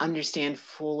didn't understand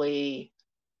fully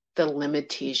the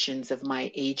limitations of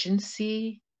my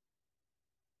agency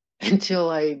until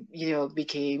I, you know,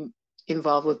 became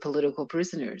involved with political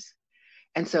prisoners.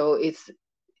 And so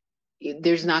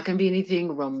there's not going to be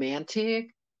anything romantic.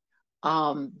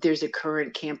 There's a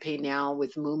current campaign now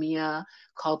with Mumia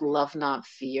called Love Not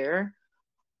Fear.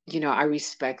 You know, I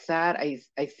respect that.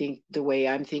 I think the way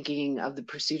I'm thinking of the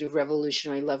pursuit of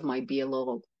revolutionary love might be a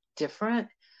little different,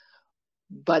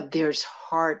 but there's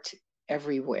heart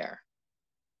everywhere.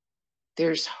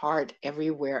 There's heart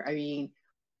everywhere. I mean,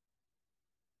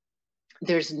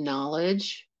 there's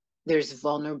knowledge, there's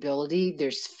vulnerability,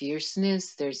 there's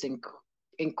fierceness, there's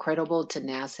incredible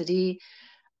tenacity,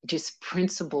 just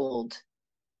principled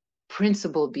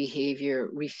behavior,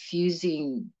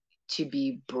 refusing to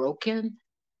be broken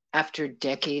after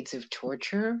decades of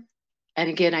torture. And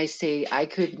again, I say I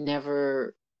could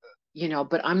never, you know,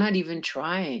 but I'm not even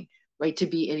trying, right, to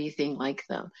be anything like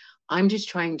them. I'm just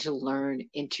trying to learn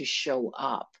and to show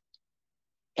up.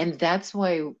 And that's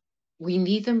why we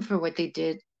need them for what they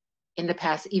did in the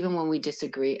past, even when we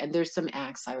disagree. And there's some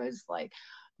acts I was like,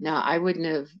 no, I wouldn't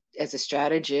have, as a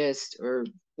strategist, or,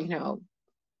 you know,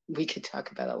 we could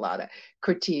talk about a lot of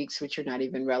critiques, which are not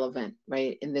even relevant,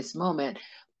 right, in this moment.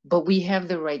 But we have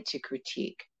the right to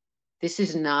critique. This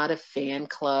is not a fan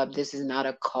club. This is not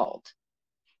a cult.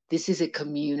 This is a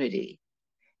community.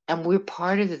 And we're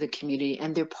part of the community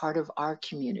and they're part of our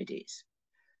communities.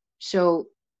 So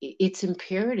it's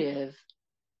imperative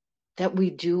that we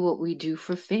do what we do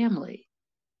for family.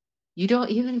 You don't,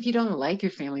 even if you don't like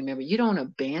your family member, you don't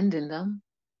abandon them.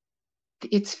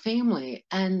 It's family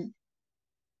and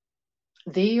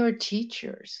they are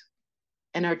teachers.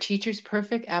 And are teachers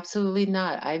perfect? Absolutely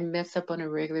not. I mess up on a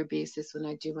regular basis when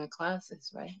I do my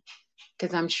classes, right?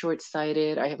 Because I'm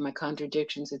short-sighted, I have my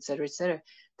contradictions, et cetera, et cetera.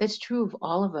 That's true of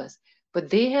all of us. But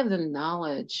they have the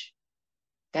knowledge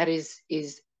that is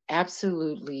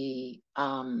absolutely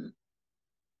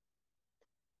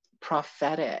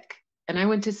prophetic. And I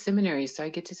went to seminary, so I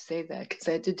get to say that because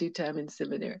I had to do time in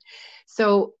seminary.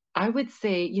 So I would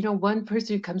say, you know, one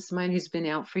person who comes to mind who's been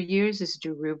out for years is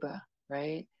Dhoruba,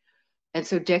 right? And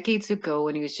so decades ago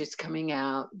when he was just coming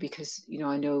out, because, you know,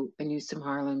 I knew some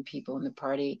Harlem people in the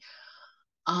party,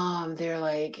 they're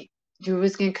like,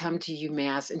 Dhoruba's gonna come to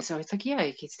UMass. And so it's like, yeah,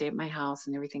 you can stay at my house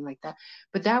and everything like that.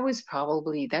 But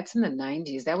that's in the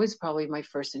 90s. That was probably my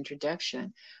first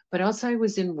introduction. But also I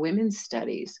was in women's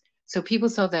studies. So people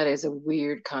saw that as a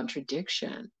weird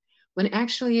contradiction. When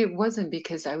actually it wasn't,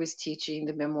 because I was teaching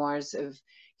the memoirs of,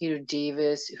 you know,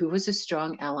 Davis, who was a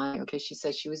strong ally. Okay, she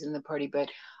said she was in the party, but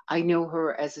I know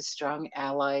her as a strong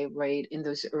ally, right, in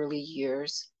those early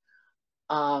years.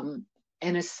 And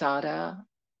Asada,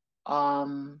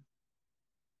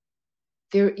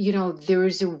 there, you know, there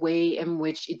is a way in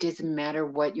which it doesn't matter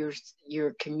what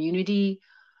your community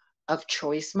of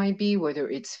choice might be, whether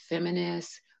it's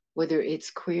feminist, whether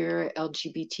it's queer,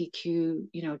 LGBTQ,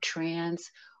 you know,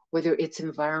 trans, whether it's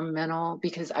environmental.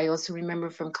 Because I also remember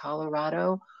from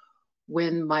Colorado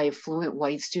when my fluent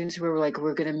white students were like,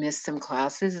 we're going to miss some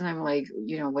classes. And I'm like,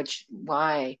 you know,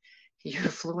 why? You're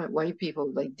fluent white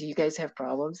people. Like, do you guys have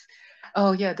problems?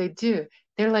 Oh, yeah, they do.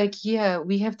 They're like, yeah,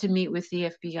 we have to meet with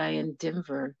the FBI in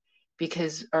Denver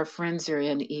because our friends are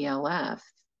in ELF,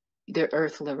 the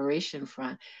Earth Liberation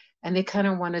Front. And they kind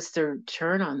of want us to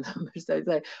turn on them. So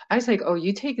I was like, oh,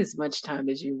 you take as much time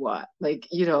as you want. Like,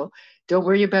 you know, don't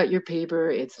worry about your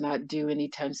paper. It's not due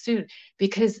anytime soon.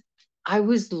 Because I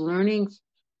was learning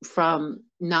from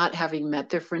not having met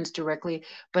their friends directly,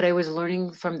 but I was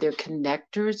learning from their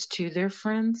connectors to their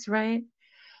friends, right?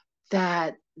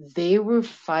 That they were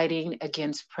fighting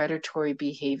against predatory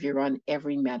behavior on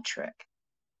every metric.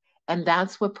 And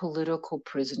that's what political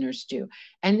prisoners do.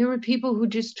 And there were people who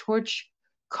just torch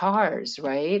cars,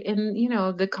 right? And, you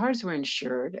know, the cars were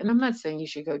insured. And I'm not saying you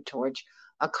should go torch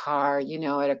a car, you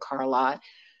know, at a car lot.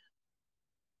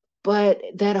 But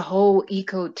that whole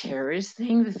eco-terrorist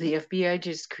thing that the FBI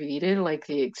just created, like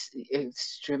the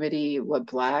extremity, what,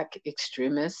 black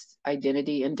extremist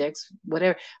identity index,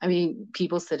 whatever. I mean,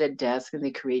 people sit at desks and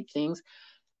they create things.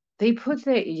 They put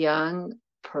that young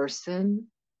person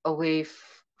away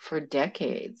for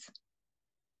decades.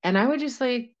 And I would just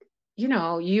like, you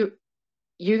know, you're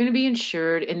going to be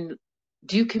insured and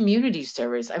do community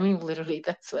service. I mean, literally,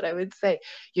 that's what I would say.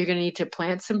 You're going to need to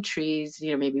plant some trees,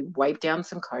 you know, maybe wipe down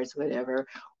some cars, whatever,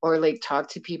 or like talk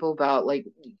to people about like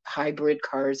hybrid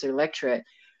cars or electric.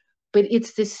 But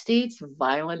it's the state's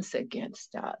violence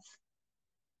against us.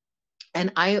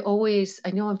 And I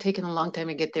know I'm taking a long time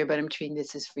to get there, but I'm treating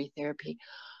this as free therapy.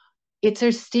 It's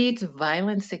our state's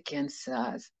violence against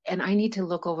us. And I need to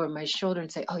look over my shoulder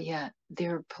and say, oh, yeah,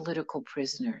 they're political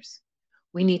prisoners.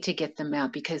 We need to get them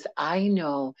out because I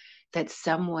know that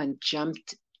someone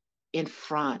jumped in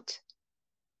front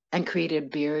and created a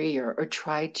barrier or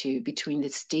tried to between the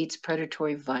state's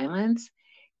predatory violence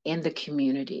and the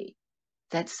community.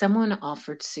 That someone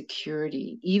offered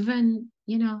security, even,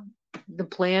 you know, the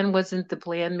plan wasn't the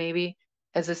plan, maybe.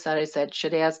 As I said,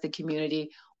 should ask the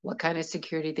community what kind of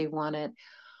security they wanted,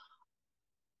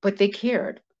 but they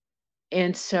cared.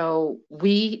 And so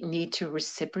we need to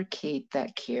reciprocate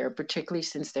that care, particularly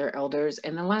since they're elders.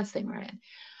 And the last thing, Ryan,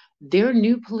 they're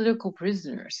new political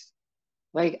prisoners.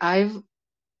 Like I've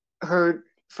heard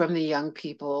from the young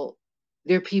people,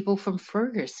 there are people from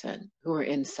Ferguson who are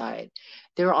inside.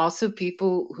 There are also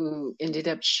people who ended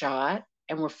up shot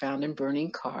and were found in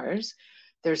burning cars.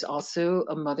 There's also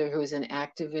a mother who is an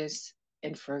activist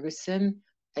in Ferguson.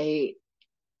 I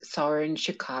saw her in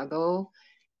Chicago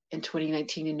in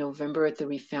 2019 in November at the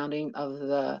refounding of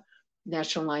the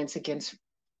National Alliance Against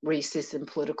Racist and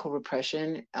Political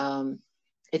Repression.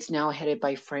 It's now headed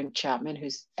by Frank Chapman,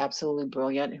 who's absolutely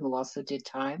brilliant, who also did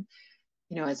time,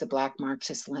 you know, as a Black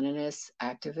Marxist Leninist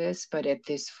activist. But at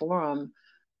this forum,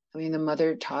 I mean, the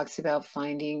mother talks about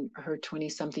finding her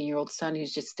 20-something-year-old son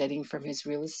who's just studying from his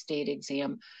real estate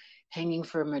exam, hanging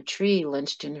from a tree,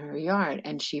 lynched in her yard.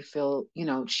 And she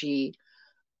she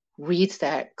reads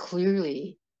that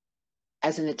clearly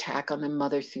as an attack on the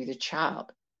mother through the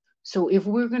child. So if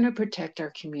we're going to protect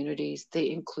our communities,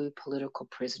 they include political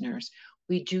prisoners.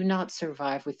 We do not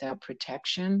survive without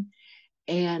protection.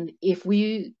 And if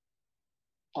we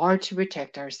are to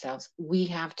protect ourselves, we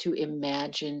have to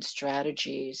imagine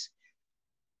strategies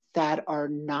that are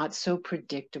not so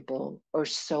predictable or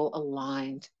so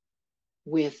aligned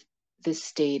with the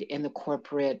state and the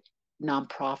corporate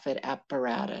nonprofit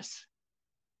apparatus.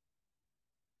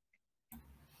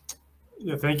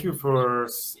 Yeah, thank you for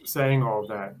saying all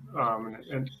that.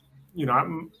 And you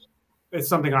know, it's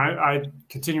something I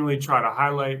continually try to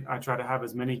highlight. I try to have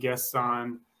as many guests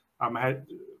on. I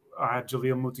had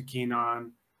Jalil Mutakin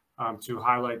on to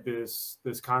highlight this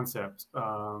concept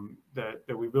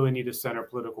that we really need to center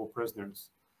political prisoners.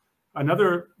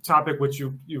 Another topic which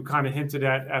you kind of hinted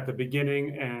at the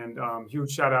beginning, and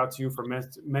huge shout out to you for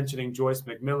mentioning Joyce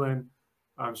McMillan.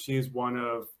 She is one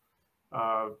of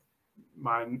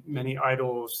my many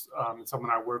idols,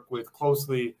 someone I work with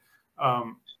closely.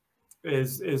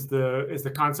 Is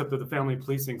the concept of the family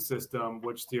policing system,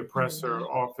 which the oppressor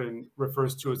often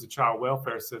refers to as the child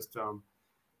welfare system.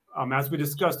 As we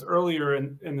discussed earlier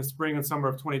in the spring and summer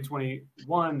of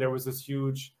 2021, there was this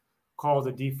huge call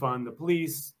to defund the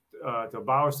police, to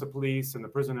abolish the police and the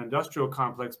prison industrial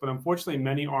complex. But unfortunately,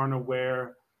 many aren't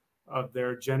aware of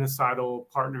their genocidal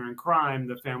partner in crime,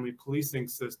 the family policing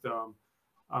system.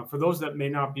 For those that may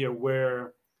not be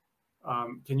aware,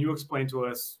 can you explain to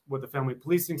us what the family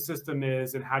policing system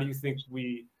is, and how do you think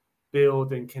we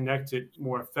build and connect it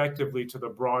more effectively to the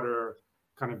broader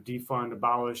kind of defund,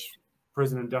 abolish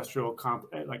prison industrial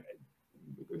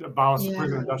abolish the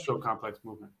prison industrial complex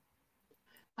movement?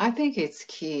 I think it's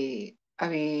key. I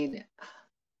mean,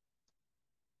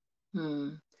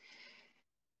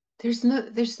 there's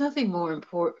nothing more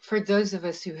important for those of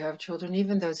us who have children,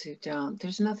 even those who don't.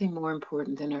 There's nothing more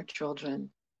important than our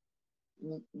children.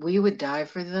 We would die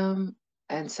for them,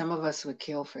 and some of us would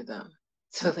kill for them.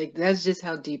 So like that's just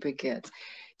how deep it gets.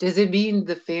 Does it mean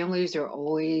the families are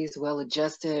always well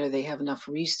adjusted, or they have enough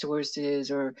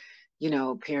resources, or you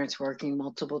know, parents working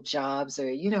multiple jobs, or,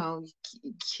 you know,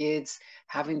 kids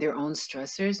having their own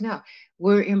stressors. No,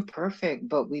 we're imperfect,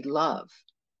 but we love.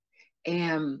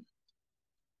 And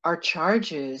our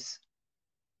charges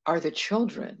are the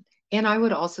children. And I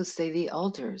would also say the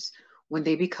elders, when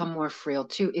they become more frail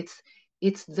too.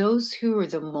 It's those who are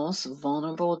the most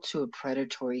vulnerable to a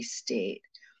predatory state.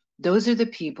 Those are the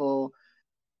people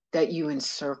that you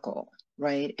encircle,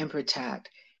 right, and protect.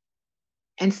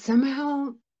 And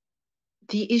somehow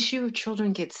the issue of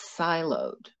children gets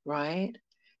siloed, right?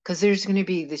 Because there's going to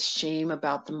be this shame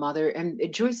about the mother. And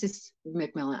Joyce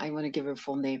McMillan, I want to give her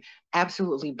full name,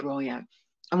 absolutely brilliant.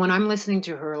 And when I'm listening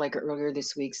to her, like earlier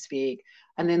this week, speak,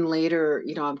 and then later,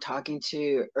 you know, I'm talking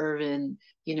to Irvin,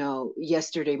 you know,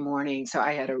 yesterday morning. So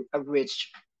I had a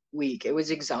rich week. It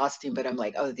was exhausting, but I'm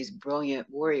like, oh, these brilliant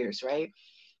warriors, right?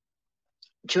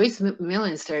 Joyce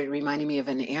McMillan started reminding me of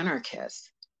an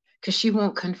anarchist because she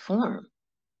won't conform.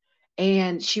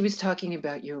 And she was talking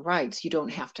about your rights. You don't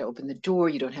have to open the door,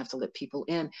 you don't have to let people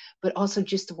in, but also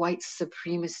just white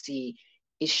supremacy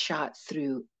is shot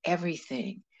through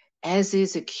everything, as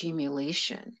is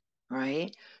accumulation,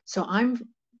 right? So I'm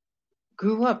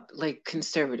grew up like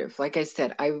conservative. Like I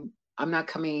said, I'm not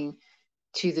coming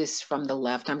to this from the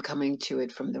left, I'm coming to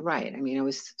it from the right. I mean, I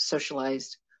was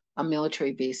socialized on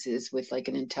military bases with like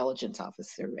an intelligence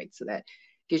officer, right? So that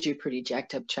gives you a pretty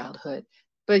jacked up childhood.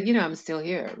 But you know, I'm still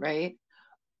here, right?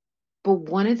 But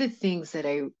one of the things that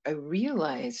I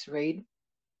realized, right,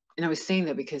 and I was saying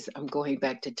that because I'm going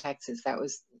back to Texas. That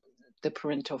was the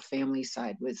parental family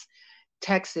side was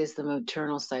Texas, the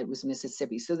maternal side was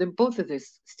Mississippi. So they're both of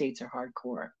those states are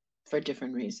hardcore for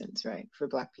different reasons, right? For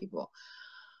Black people.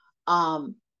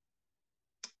 Um,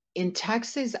 in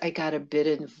Texas, I got a bit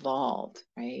involved,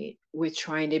 right, with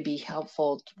trying to be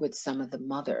helpful with some of the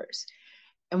mothers.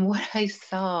 And what I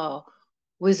saw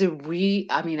was I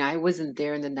mean, I wasn't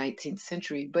there in the 19th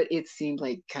century, but it seemed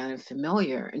like kind of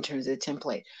familiar in terms of the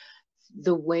template.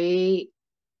 The way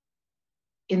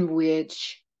in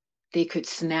which they could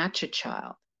snatch a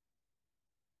child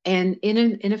and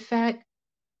in effect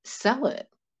sell it.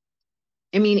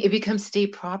 I mean, it becomes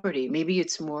state property. Maybe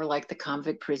it's more like the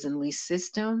convict prison lease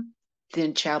system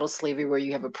than chattel slavery where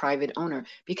you have a private owner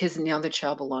because now the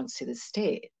child belongs to the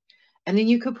state. And then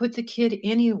you could put the kid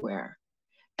anywhere.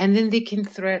 And then they can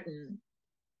threaten,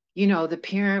 you know, the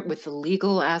parent with the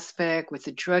legal aspect, with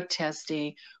the drug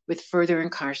testing, with further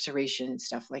incarceration and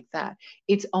stuff like that.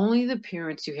 It's only the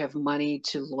parents who have money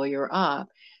to lawyer up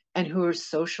and who are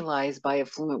socialized by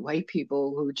affluent white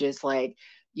people who just like,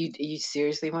 you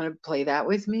seriously want to play that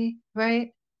with me, right?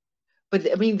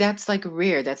 But I mean, that's like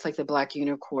rare. That's like the Black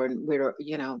unicorn. We're,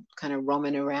 you know, kind of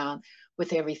roaming around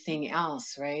with everything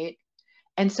else, right?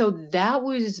 And so that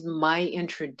was my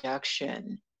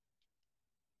introduction.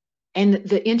 And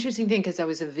the interesting thing, because I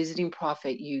was a visiting prof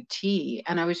at UT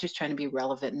and I was just trying to be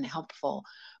relevant and helpful,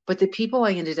 but the people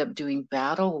I ended up doing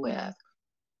battle with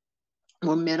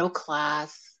were middle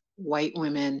class white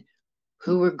women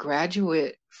who were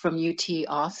graduate from UT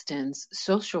Austin's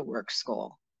social work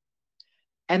school.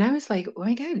 And I was like, oh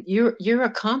my God, you're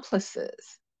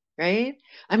accomplices, right?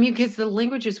 I mean, because the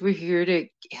languages were here to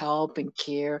help and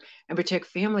care and protect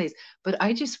families, but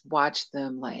I just watched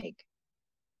them like,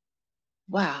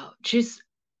 wow, just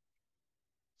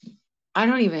I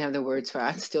don't even have the words for it.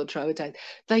 I'm still traumatized.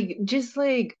 Like just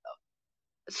like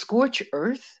scorch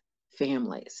earth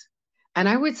families. And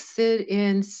I would sit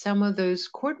in some of those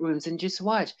courtrooms and just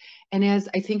watch. And as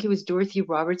I think it was Dorothy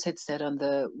Roberts had said on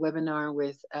the webinar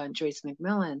with Joyce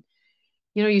McMillan,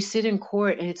 you know, you sit in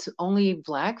court and it's only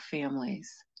Black families.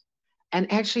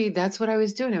 And actually, that's what I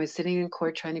was doing. I was sitting in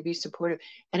court trying to be supportive.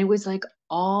 And it was like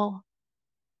all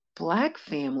Black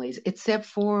families, except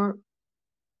for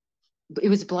it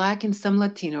was Black and some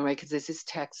Latino, right? Because this is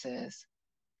Texas.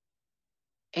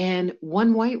 And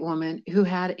one white woman who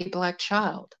had a Black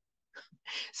child.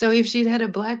 So if she'd had a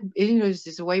Black, you know, it's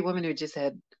just a white woman who just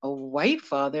had a white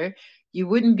father, you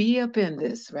wouldn't be up in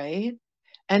this, right?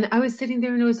 And I was sitting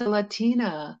there and it was a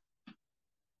Latina.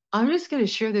 I'm just going to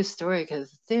share this story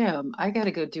because, damn, I got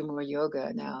to go do more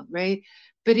yoga now, right?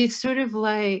 But it's sort of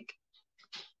like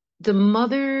the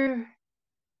mother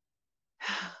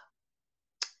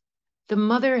the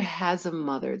mother has a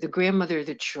mother, the grandmother of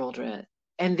the children,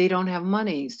 and they don't have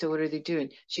money. So what are they doing?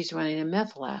 She's running a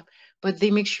meth lab, but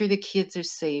they make sure the kids are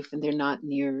safe and they're not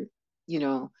near, you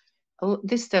know,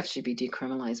 this stuff should be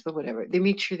decriminalized, but whatever. They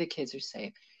make sure the kids are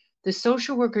safe. The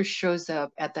social worker shows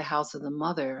up at the house of the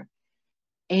mother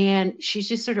and she's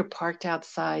just sort of parked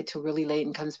outside till really late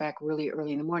and comes back really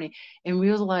early in the morning and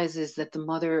realizes that the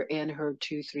mother and her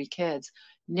 2, 3 kids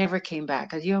never came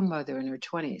back, a young mother in her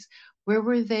 20s. Where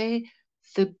were they?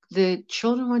 The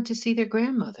children went to see their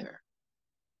grandmother.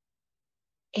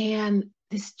 And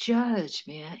this judge,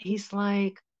 man, he's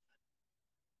like,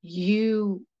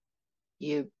 you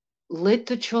let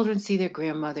the children see their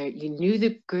grandmother. You knew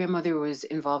the grandmother was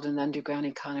involved in the underground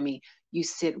economy. You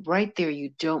sit right there,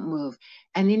 you don't move.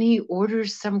 And then he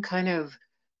orders some kind of,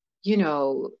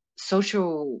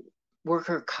 social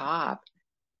worker cop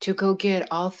to go get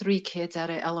all three kids out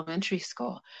of elementary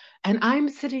school. And I'm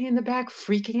sitting in the back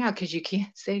freaking out because you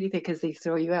can't say anything because they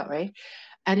throw you out, right?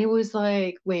 And it was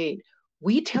like, wait,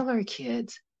 we tell our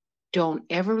kids, don't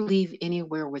ever leave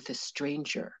anywhere with a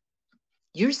stranger.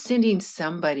 You're sending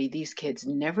somebody these kids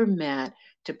never met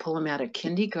to pull them out of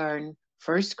kindergarten,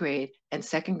 first grade, and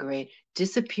second grade,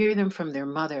 disappear them from their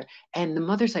mother. And the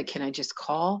mother's like, can I just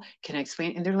call? Can I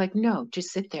explain? And they're like, no,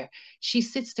 just sit there. She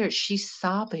sits there. She's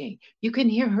sobbing. You can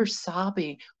hear her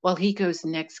sobbing while he goes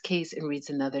next case and reads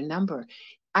another number.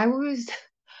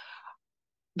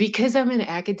 Because I'm an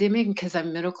academic, because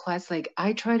I'm middle class, like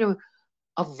I try to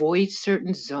avoid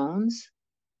certain zones,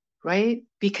 right?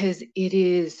 Because it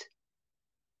is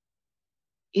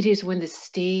when the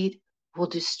state will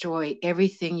destroy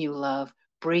everything you love,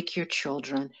 break your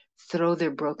children, throw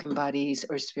their broken bodies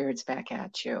or spirits back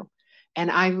at you.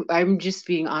 And I'm just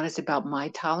being honest about my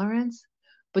tolerance,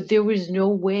 but there was no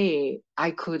way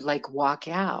I could like walk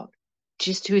out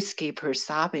just to escape her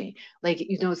sobbing. Like,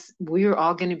 we're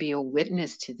all going to be a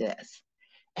witness to this.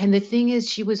 And the thing is,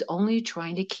 she was only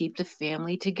trying to keep the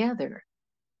family together.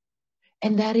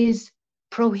 And that is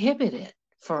prohibited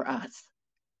for us,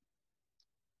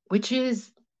 which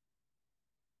is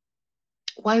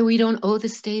why we don't owe the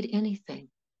state anything.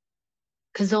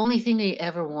 Because the only thing they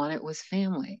ever wanted was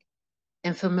family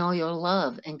and familial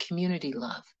love and community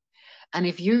love. And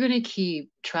if you're going to keep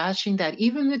trashing that,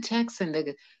 even the Texan,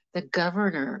 the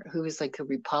governor, who is like a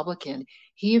Republican,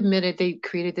 he admitted they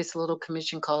created this little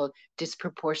commission called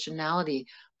disproportionality.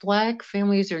 Black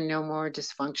families are no more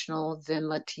dysfunctional than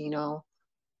Latino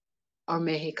or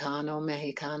Mexicano,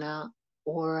 Mexicana,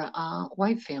 or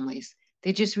white families.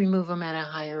 They just remove them at a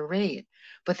higher rate.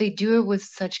 But they do it with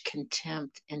such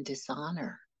contempt and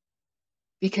dishonor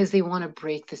because they want to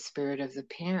break the spirit of the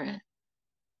parent.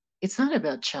 It's not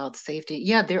about child safety.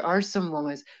 Yeah, there are some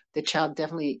moments the child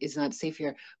definitely is not safe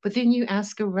here. But then you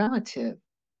ask a relative,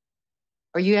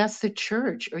 or you ask the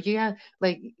church, or you ask,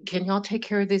 like, can y'all take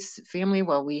care of this family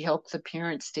while we help the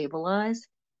parent stabilize?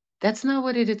 That's not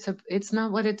what it's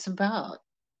not what it's about.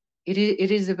 It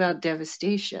is about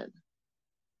devastation.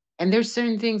 And there's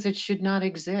certain things that should not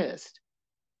exist.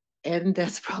 And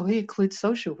that's probably includes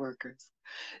social workers.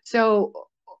 So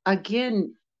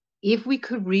again, if we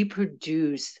could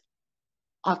reproduce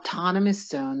autonomous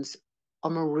zones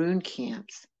or maroon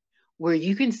camps where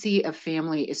you can see a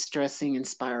family is stressing and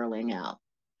spiraling out.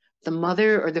 The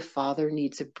mother or the father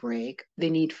needs a break.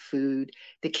 They need food.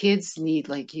 The kids need,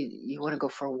 like, you want to go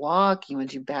for a walk, you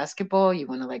want to do basketball, you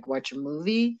want to like watch a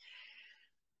movie.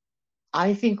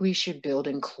 I think we should build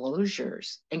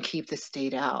enclosures and keep the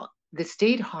state out. The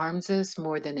state harms us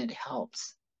more than it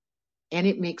helps, and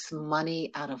it makes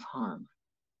money out of harm.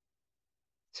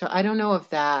 So I don't know if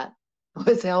that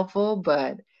was helpful,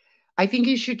 but I think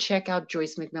you should check out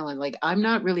Joyce McMillan. Like, I'm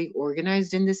not really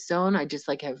organized in this zone. I just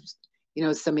like have,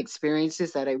 some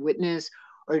experiences that I witnessed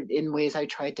or in ways I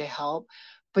tried to help.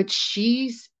 But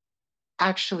she's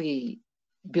actually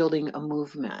building a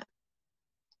movement.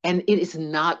 And it is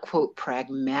not, quote,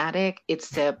 pragmatic,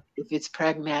 except if it's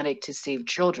pragmatic to save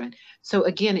children. So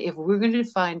again, if we're going to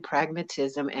define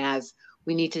pragmatism as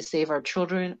we need to save our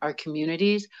children, our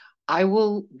communities, I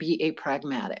will be a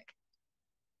pragmatic.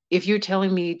 If you're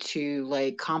telling me to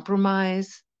like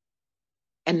compromise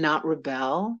and not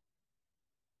rebel,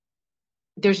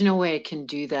 there's no way I can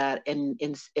do that and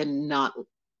not,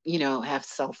 have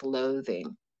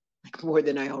self-loathing like more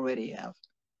than I already have.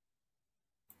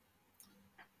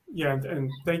 Yeah, and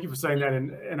thank you for saying that.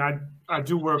 And I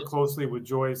do work closely with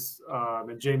Joyce,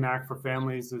 and JMAC for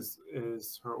Families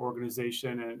is her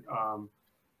organization,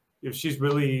 and she's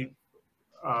really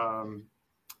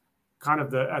kind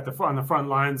of on the front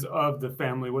lines of the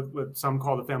family, what some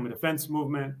call the family defense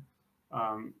movement,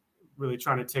 really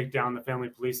trying to take down the family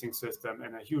policing system,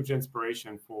 and a huge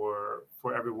inspiration for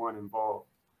everyone involved.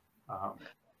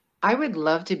 I would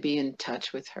love to be in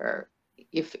touch with her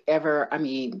if ever. I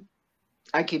mean,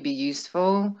 I could be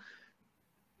useful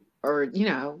or,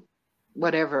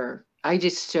 whatever. I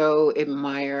just so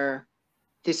admire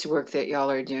this work that y'all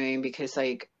are doing because,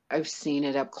 like, I've seen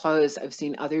it up close. I've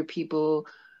seen other people,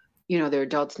 they're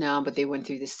adults now, but they went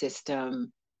through the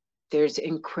system. There's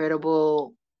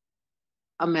incredible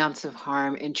amounts of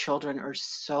harm, and children are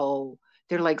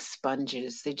they're like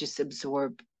sponges. They just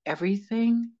absorb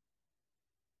everything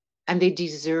and they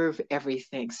deserve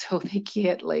everything. So they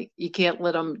can't like, you can't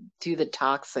let them do the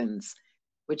toxins,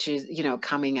 which is,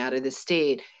 coming out of the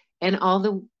state. And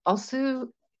also,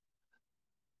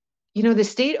 the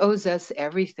state owes us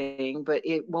everything, but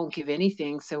it won't give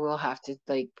anything. So we'll have to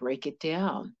like break it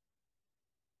down.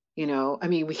 I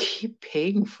mean, we keep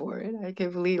paying for it. I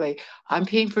can't believe, like, I'm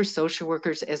paying for social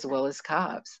workers as well as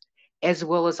cops, as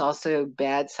well as also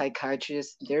bad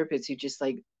psychiatrists, therapists who just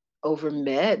like over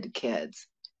med kids.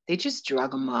 They just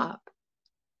drug them up,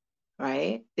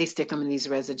 right? They stick them in these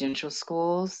residential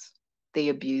schools. They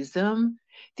abuse them.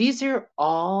 These are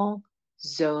all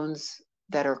zones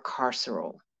that are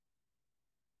carceral.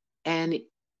 And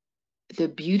the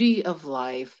beauty of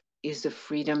life is the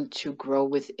freedom to grow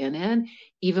within it,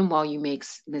 even while you make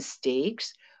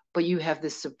mistakes, but you have the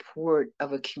support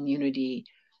of a community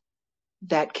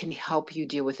that can help you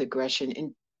deal with aggression,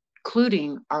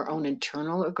 including our own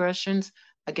internal aggressions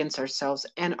against ourselves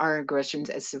and our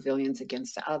aggressions as civilians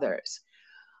against others.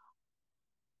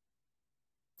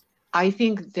 I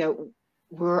think that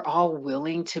we're all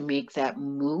willing to make that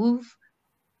move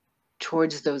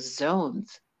towards those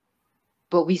zones,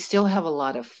 but we still have a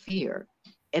lot of fear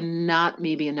and not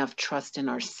maybe enough trust in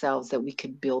ourselves that we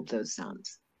could build those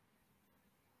zones.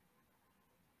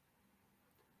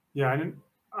 Yeah, and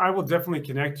I will definitely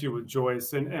connect you with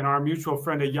Joyce. And our mutual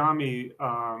friend Ayami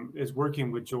is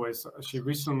working with Joyce. She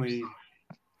recently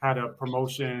had a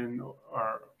promotion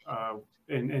or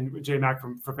in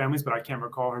JMAC for families, but I can't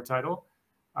recall her title.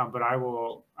 But I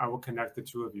will connect the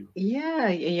two of you. Yeah,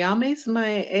 Yame's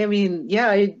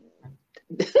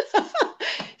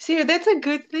see, that's a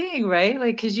good thing, right?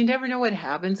 Like, because you never know what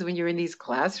happens when you're in these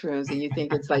classrooms and you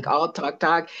think it's like all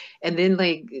talk, and then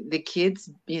like the kids,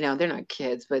 they're not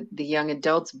kids, but the young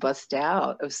adults bust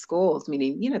out of schools,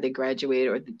 meaning, they graduate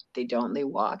or they don't, they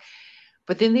walk.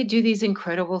 But then they do these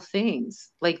incredible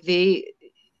things. Like they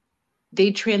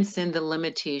transcend the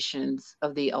limitations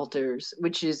of the elders,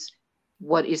 which is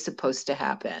what is supposed to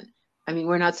happen. I mean,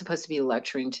 we're not supposed to be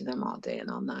lecturing to them all day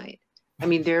and all night. I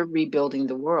mean, they're rebuilding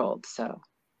the world, so.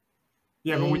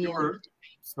 Yeah, but when you were,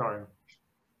 sorry.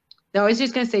 No, I was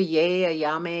just going to say, yay,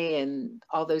 Ayame, and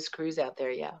all those crews out there,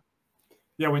 yeah.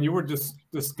 Yeah, when you were just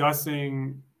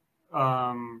discussing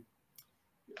the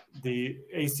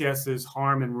ACS's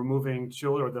harm in removing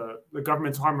children, or the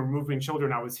government's harm in removing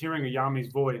children, I was hearing Ayami's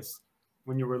voice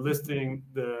when you were listing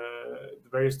the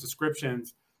various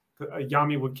descriptions.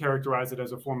 Ayami would characterize it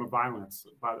as a form of violence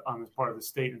on the part of the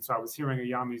state, and so I was hearing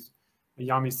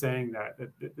Ayami saying that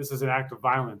this is an act of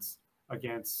violence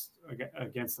against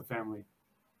the family.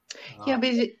 Yeah,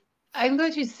 but I'm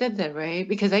glad you said that, right?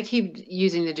 Because I keep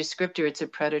using the descriptor, it's a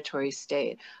predatory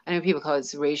state. I know people call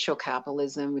it racial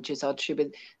capitalism, which is all true, but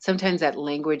sometimes that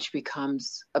language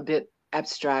becomes a bit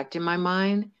abstract in my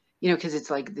mind, because it's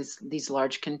like these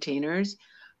large containers.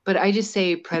 But I just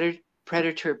say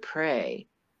predator prey,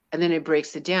 and then it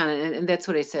breaks it down. And that's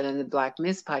what I said on the Black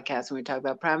Myths podcast when we talk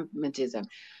about pragmatism.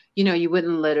 You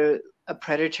wouldn't let a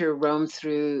predator roam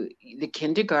through the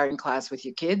kindergarten class with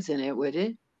your kids in it, would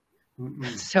it?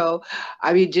 So,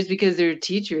 I mean, just because they're a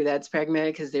teacher, that's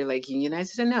pragmatic because they're like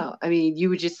unionized. So no, I mean, you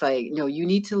would just like, no, you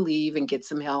need to leave and get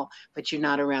some help, but you're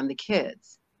not around the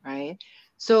kids, right?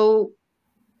 So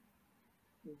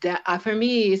that for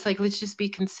me, it's like, let's just be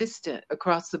consistent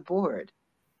across the board.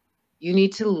 You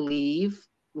need to leave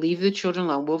the children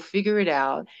alone. We'll figure it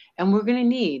out. And we're going to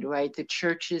need, right, the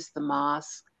churches, the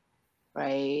mosques,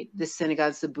 right, the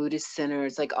synagogues, the Buddhist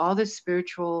centers, like all the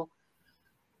spiritual,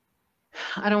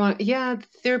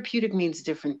 therapeutic means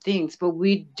different things, but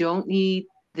we don't need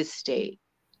the state.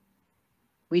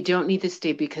 We don't need the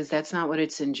state because that's not what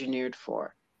it's engineered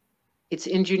for. It's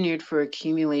engineered for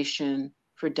accumulation,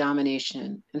 for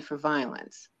domination, and for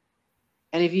violence.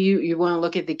 And if you want to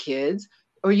look at the kids,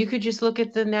 or you could just look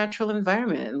at the natural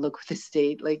environment and look what the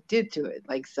state like did to it,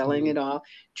 like selling it off,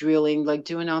 drilling, like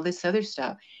doing all this other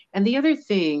stuff. And the other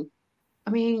thing, I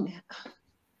mean,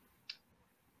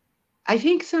 I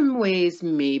think some ways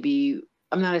maybe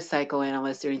I'm not a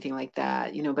psychoanalyst or anything like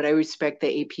that, but I respect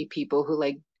the AP people who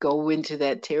like go into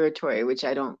that territory, which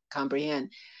I don't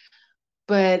comprehend.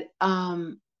 But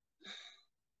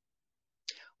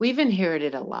we've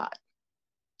inherited a lot.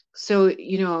 So,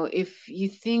 if you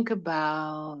think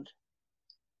about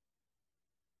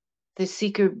the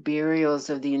secret burials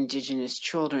of the indigenous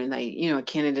children, like,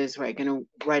 Canada's going to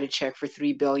write a check for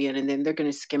 $3 billion, and then they're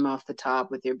going to skim off the top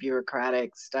with their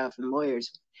bureaucratic stuff and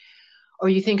lawyers. Or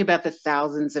you think about the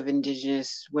thousands of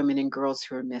indigenous women and girls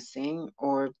who are missing,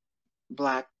 or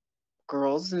Black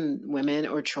girls and women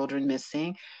or children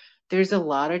missing. there's a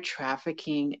lot of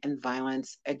trafficking and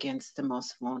violence against the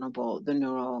most vulnerable, the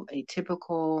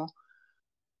neuroatypical.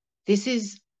 The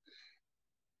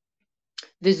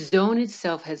zone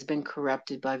itself has been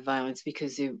corrupted by violence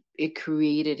because it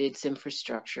created its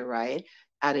infrastructure, right,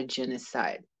 out of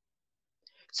genocide.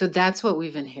 So that's what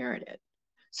we've inherited.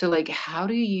 So, like, how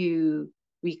do you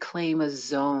reclaim a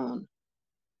zone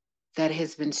that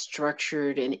has been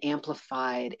structured and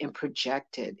amplified and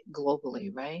projected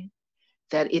globally, right?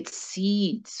 That its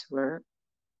seeds were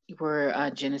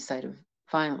genocide of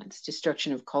violence,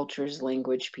 destruction of cultures,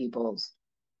 language, peoples,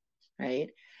 right?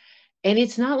 And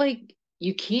it's not like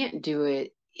you can't do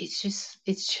it. It's just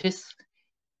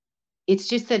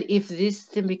that if this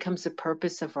then becomes the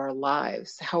purpose of our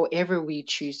lives, however we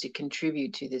choose to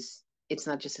contribute to this, it's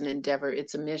not just an endeavor,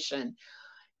 it's a mission.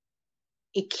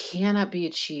 It cannot be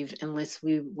achieved unless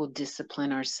we will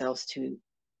discipline ourselves to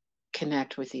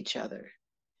connect with each other.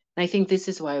 And I think this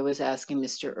is why I was asking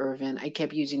Mr. Irvin. I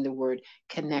kept using the word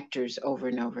connectors over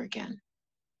and over again.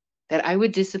 That I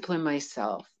would discipline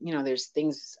myself. You know, there's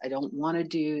things I don't want to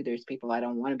do, there's people I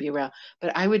don't want to be around,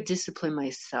 but I would discipline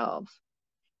myself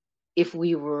if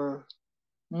we were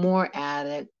more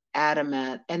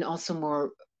adamant and also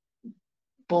more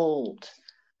bold.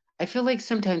 I feel like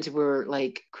sometimes we're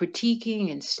like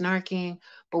critiquing and snarking,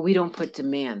 but we don't put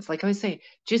demands. Like I was saying,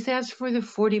 just ask for the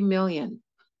 40 million,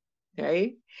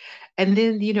 right? And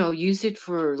then, you know, use it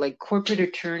for like corporate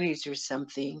attorneys or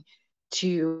something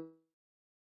to.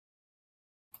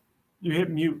 You hit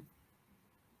mute.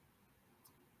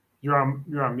 You're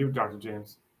on mute, Dr.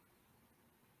 James.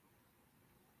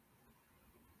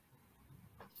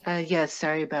 Yeah,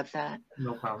 sorry about that.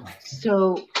 No problem.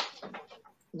 So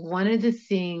one of the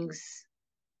things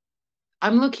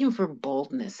I'm looking for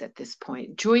boldness at this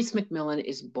point. Joyce McMillan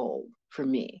is bold for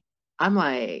me. I'm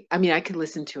like, I mean, I could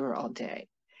listen to her all day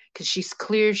because she's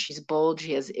clear, she's bold,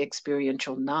 she has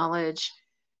experiential knowledge.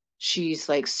 She's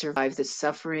like survived the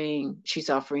suffering. She's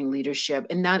offering leadership.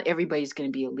 And not everybody's going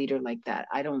to be a leader like that.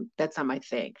 That's not my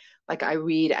thing. Like I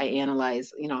read, I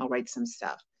analyze, you know, I'll write some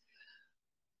stuff.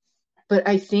 But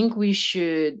I think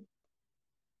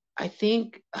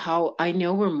how I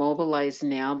know we're mobilized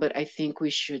now, but I think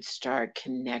we should start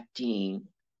connecting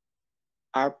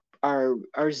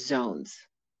our zones.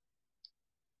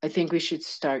 I think we should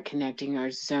start connecting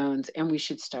our zones and we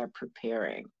should start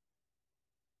preparing.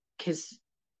 Because,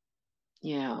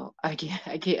 you know,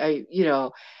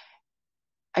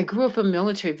 I grew up on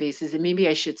military bases, and maybe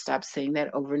I should stop saying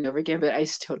that over and over again, but I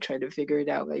still try to figure it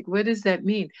out. Like, what does that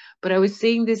mean? But I was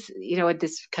saying this, you know, at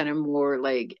this kind of more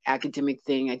like academic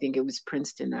thing. I think it was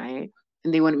Princeton, right?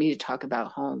 And they wanted me to talk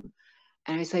about home.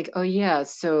 And I was like, oh, yeah.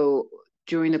 So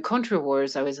during the Contra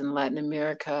Wars, I was in Latin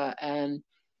America and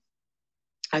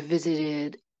I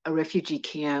visited a refugee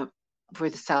camp for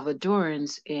the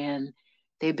Salvadorans, and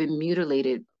they've been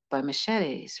mutilated by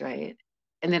machetes, right?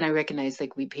 And then I recognized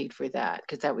like we paid for that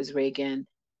because that was Reagan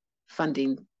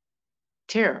funding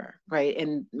terror, right?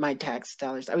 And my tax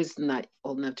dollars. I was not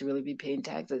old enough to really be paying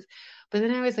taxes. But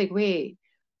then I was like, wait,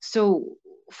 so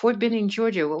Fort Benning,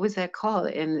 Georgia, what was that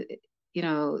called? And you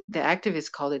know, the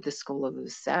activists called it the School of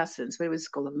Assassins, but it was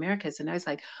School of Americas. And I was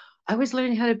like, I was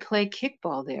learning how to play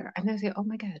kickball there. And I was like, oh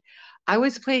my God, I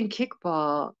was playing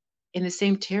kickball in the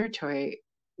same territory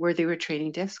where they were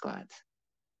training death squads.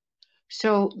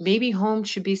 So maybe home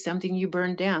should be something you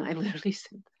burn down. I literally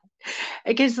said that.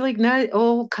 I guess like not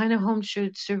all kind of homes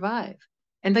should survive.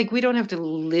 And like we don't have to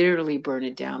literally burn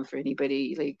it down for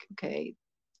anybody, like, okay,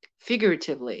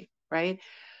 figuratively, right?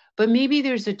 But maybe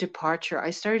there's a departure. I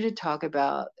started to talk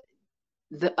about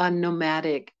a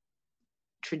nomadic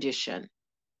tradition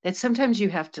that sometimes you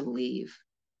have to leave.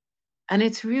 And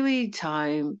it's really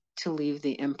time to leave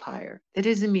the empire. It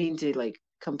doesn't mean to like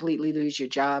completely lose your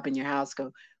job and your house,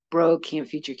 go broke, can't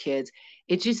feed your kids.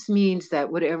 It just means that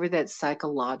whatever that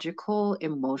psychological,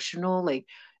 emotional, like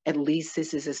at least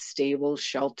this is a stable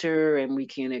shelter and we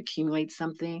can accumulate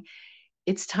something.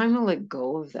 It's time to let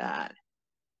go of that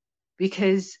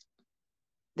because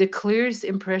the clearest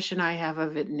impression I have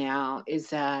of it now is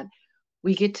that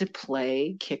we get to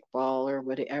play kickball or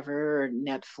whatever, or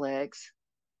Netflix,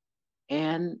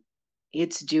 and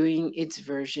it's doing its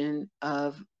version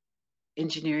of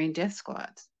engineering death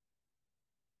squads.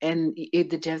 And the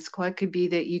death squad could be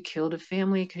that you killed a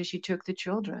family because you took the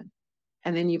children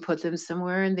and then you put them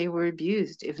somewhere and they were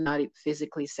abused, if not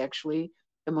physically, sexually,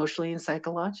 emotionally, and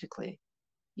psychologically.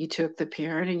 You took the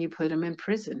parent and you put them in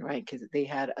prison, right? Because they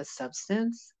had a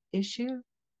substance issue.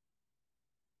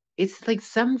 It's like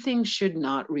some things should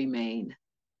not remain.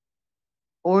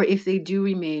 Or if they do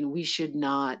remain, we should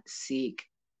not seek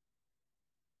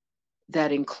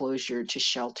that enclosure to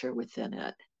shelter within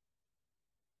it.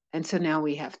 And so now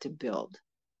we have to build,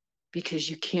 because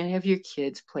you can't have your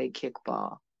kids play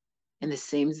kickball in the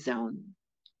same zone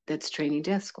that's training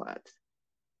death squads.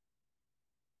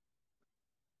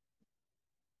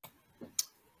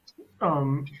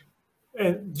 And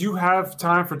do you have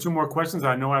time for 2 more questions?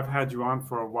 I know I've had you on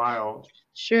for a while.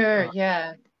 Sure,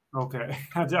 yeah. Okay.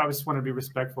 I just want to be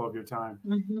respectful of your time.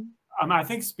 Mm-hmm. I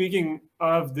think speaking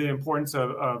of the importance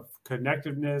of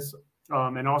connectiveness,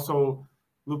 and also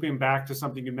looping back to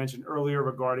something you mentioned earlier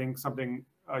regarding something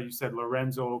you said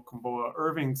Lorenzo Kumboa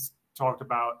Irving's talked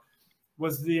about,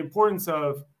 was the importance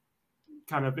of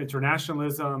kind of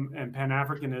internationalism and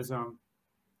Pan-Africanism,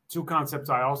 2 concepts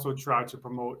I also try to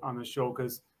promote on the show,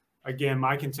 because again,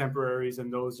 my contemporaries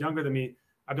and those younger than me,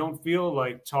 I don't feel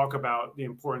like talk about the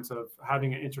importance of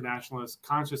having an internationalist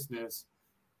consciousness.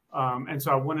 And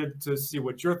so I wanted to see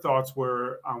what your thoughts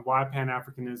were on why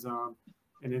Pan-Africanism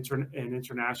and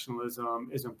internationalism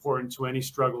is important to any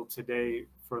struggle today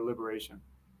for liberation.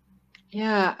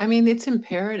 Yeah, I mean, it's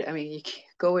imperative. I mean, you can't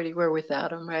go anywhere without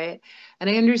them, right? And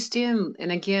I understand,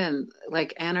 and again,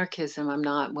 like anarchism, I'm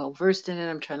not well versed in it.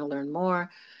 I'm trying to learn more.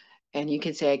 And you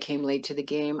can say I came late to the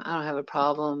game. I don't have a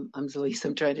problem. I'm Zelise.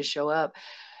 I'm trying to show up.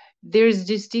 There's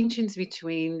distinctions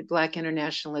between Black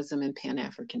internationalism and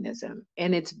Pan-Africanism.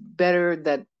 And it's better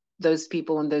that those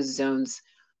people in those zones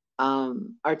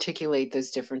articulate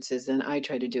those differences, and I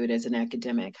try to do it as an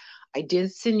academic. I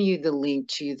did send you the link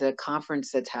to the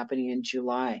conference that's happening in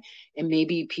July, and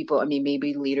maybe people, I mean,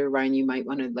 maybe Leader Ryan, you might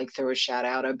want to like throw a shout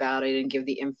out about it and give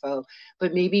the info,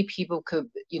 but maybe people could,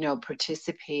 you know,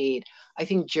 participate. I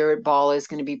think Jared Ball is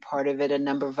going to be part of it, a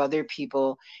number of other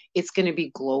people. It's going to be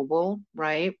global,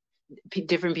 right?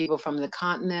 Different people from the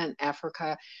continent,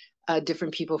 Africa,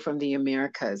 different people from the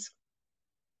Americas.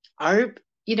 Our,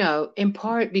 you know, in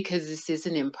part because this is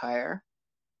an empire,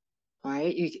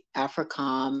 right?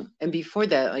 AFRICOM, and before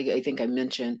that, like I think I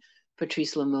mentioned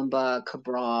Patrice Lumumba,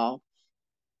 Cabral.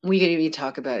 We could even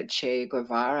talk about Che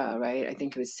Guevara, right? I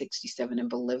think it was 67 in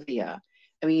Bolivia.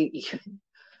 I mean,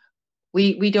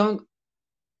 we don't,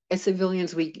 as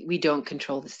civilians, we don't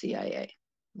control the CIA.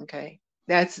 Okay,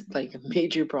 that's like a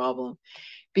major problem,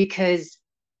 because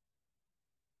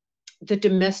the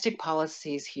domestic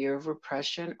policies here of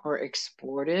repression are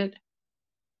exported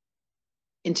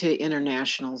into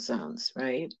international zones,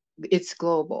 right? It's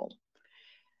global.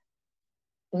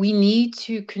 We need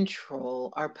to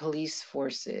control our police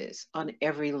forces on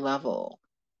every level,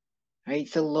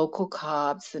 right? The local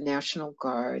cops, the National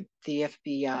Guard, the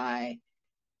FBI,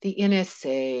 the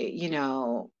NSA, you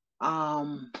know,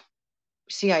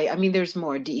 CIA. I mean, there's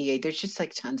more, DEA. There's just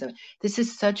like tons of. This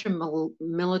is such a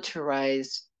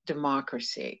militarized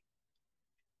democracy.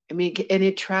 I mean, and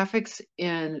it traffics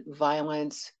in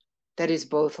violence that is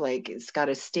both like, it's got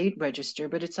a state register,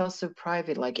 but it's also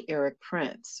private, like Eric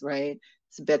Prince, right?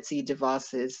 It's Betsy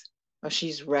DeVos's, oh,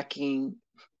 she's wrecking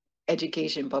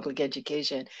education, public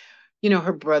education. You know,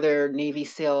 her brother, Navy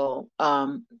SEAL,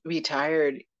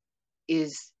 retired,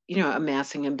 is, you know,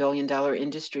 amassing $1 billion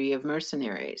industry of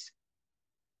mercenaries.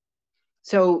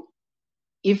 So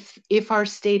if our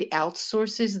state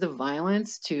outsources the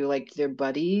violence to like their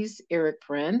buddies, Eric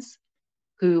Prince,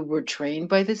 who were trained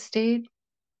by the state,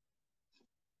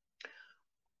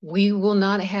 we will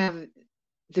not have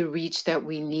the reach that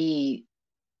we need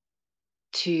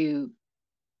to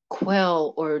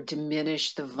quell or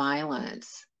diminish the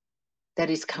violence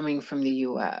that is coming from the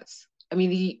US. I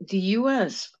mean, the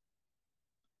US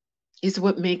is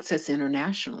what makes us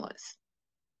internationalists.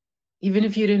 Even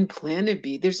if you didn't plan to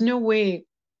be, there's no way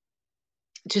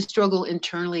to struggle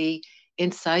internally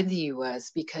inside the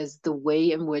US, because the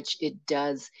way in which it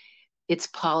does its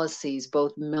policies,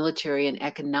 both military and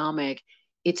economic,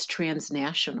 it's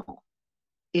transnational,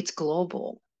 it's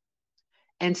global.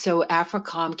 And so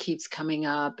AFRICOM keeps coming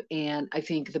up, and I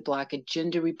think the Black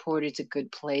Agenda Report is a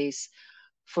good place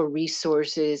for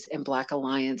resources, and Black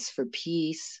Alliance for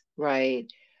Peace,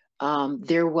 right?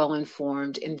 They're well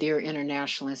informed and they're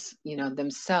internationalists, you know,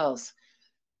 themselves.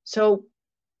 So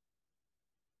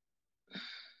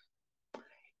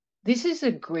this is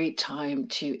a great time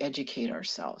to educate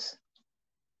ourselves.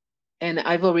 And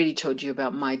I've already told you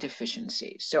about my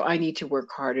deficiencies. So I need to work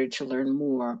harder to learn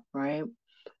more, right?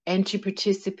 And to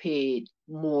participate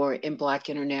more in Black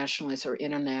internationalist or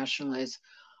internationalist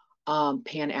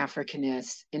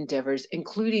Pan-Africanist endeavors,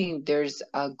 including there's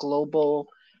a global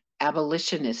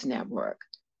abolitionist network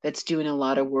that's doing a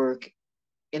lot of work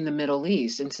in the Middle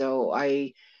East. And so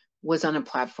I was on a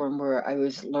platform where I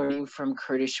was learning from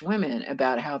Kurdish women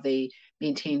about how they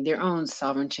maintain their own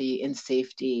sovereignty and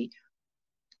safety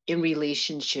in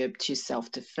relationship to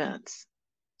self-defense.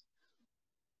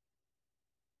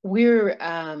 We're,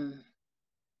 I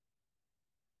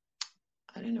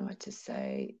don't know what to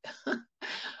say.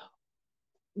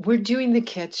 We're doing the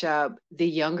catch up. The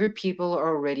younger people are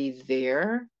already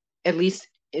there, at least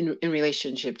in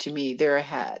relationship to me, they're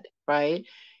ahead, right?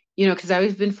 You know, because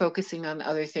I've been focusing on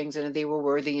other things and they were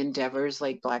worthy endeavors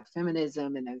like Black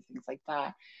feminism and other things like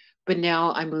that. But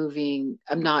now I'm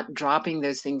not dropping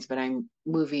those things, but I'm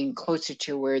moving closer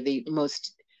to where the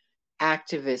most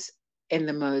activists and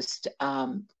the most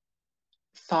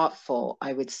thoughtful,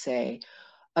 I would say,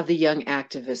 of the young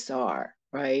activists are,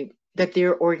 right? That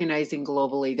they're organizing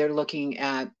globally. They're looking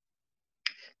at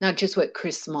not just what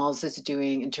Chris Smalls is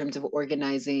doing in terms of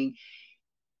organizing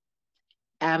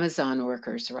Amazon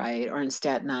workers, right? Or in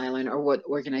Staten Island, or what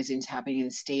organizing is happening in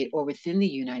the state or within the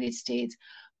United States.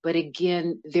 But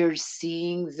again, they're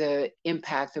seeing the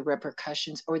impact, the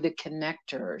repercussions, or the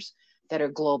connectors that are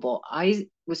global. I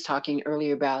was talking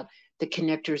earlier about the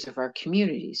connectors of our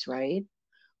communities, right?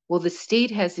 Well, the state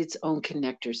has its own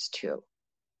connectors too.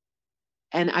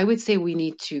 And I would say we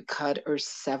need to cut or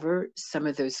sever some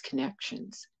of those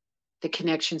connections, the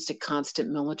connections to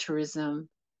constant militarism,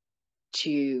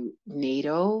 to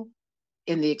NATO,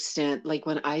 in the extent, like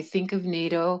when I think of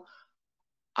NATO,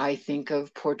 I think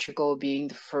of Portugal being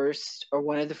the first or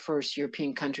one of the first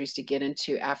European countries to get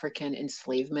into African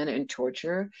enslavement and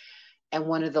torture, and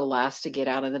one of the last to get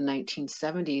out in the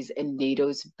 1970s, and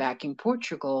NATO's backing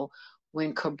Portugal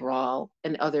when Cabral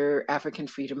and other African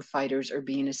freedom fighters are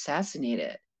being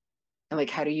assassinated. And like,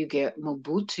 how do you get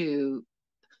Mobutu,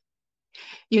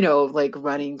 you know, like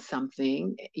running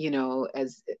something, you know,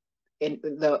 as in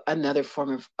another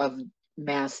form of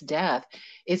mass death?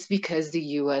 It's because the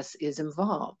US is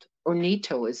involved or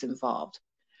NATO is involved.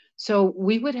 So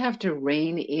we would have to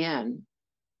rein in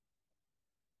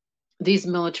these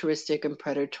militaristic and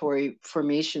predatory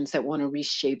formations that want to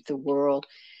reshape the world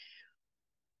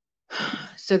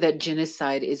so that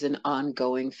genocide is an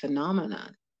ongoing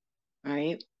phenomenon,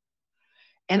 right?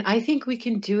 And I think we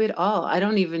can do it all. I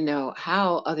don't even know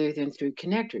how other than through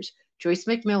connectors. Joyce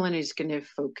McMillan is going to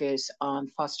focus on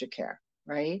foster care,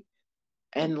 right?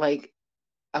 And like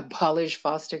abolish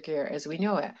foster care as we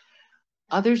know it.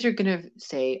 Others are going to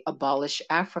say abolish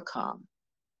AFRICOM.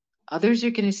 Others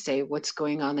are going to say what's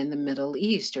going on in the Middle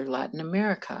East or Latin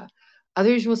America.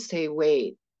 Others will say,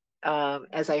 wait,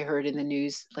 as I heard in the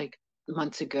news like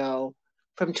months ago,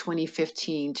 from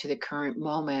 2015 to the current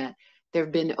moment, there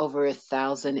have been over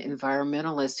 1,000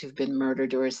 environmentalists who've been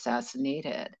murdered or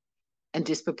assassinated. And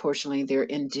disproportionately, they're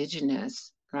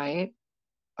indigenous, right?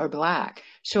 Or Black.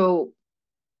 So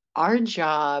our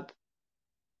job,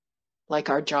 like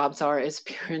our jobs are as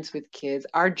parents with kids,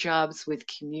 our jobs with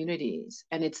communities,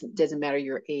 and it doesn't matter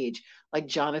your age. Like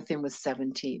Jonathan was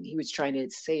 17, he was trying to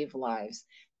save lives,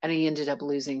 and he ended up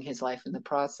losing his life in the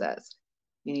process,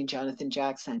 meaning Jonathan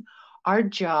Jackson. Our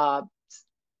jobs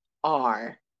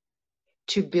are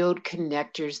to build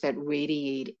connectors that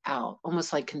radiate out,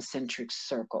 almost like concentric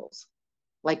circles,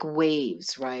 like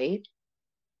waves, right?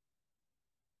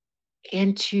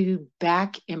 And to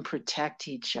back and protect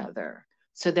each other,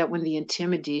 so that when the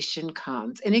intimidation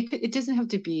comes, and it doesn't have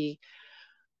to be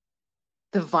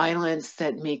the violence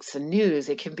that makes the news,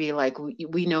 it can be like,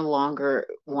 we no longer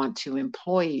want to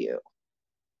employ you,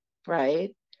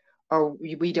 right? Or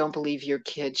we don't believe your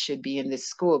kid should be in this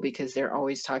school because they're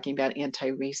always talking about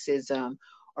anti-racism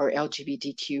or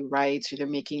LGBTQ rights, or they're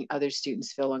making other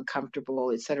students feel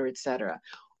uncomfortable, et cetera, et cetera.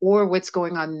 Or what's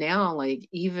going on now, like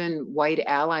even white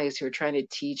allies who are trying to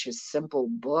teach a simple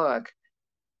book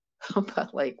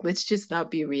but like, let's just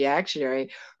not be reactionary,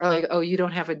 or like, oh, you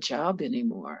don't have a job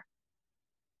anymore.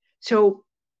 So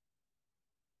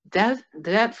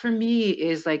that for me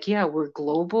is like, yeah, we're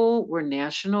global, we're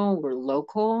national, we're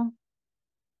local.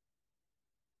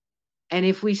 And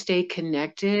if we stay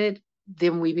connected,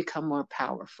 then we become more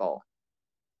powerful.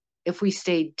 If we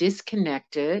stay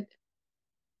disconnected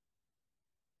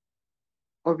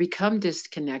or become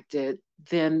disconnected,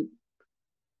 then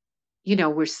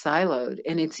we're siloed,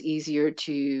 and it's easier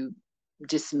to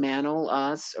dismantle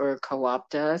us or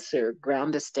co-opt us or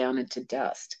ground us down into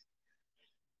dust.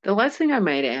 The last thing I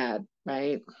might add,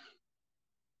 right?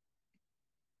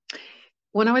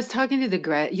 When I was talking to the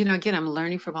grad, again, I'm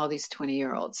learning from all these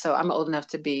 20-year-olds. So I'm old enough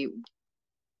to be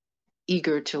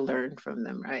eager to learn from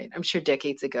them, right? I'm sure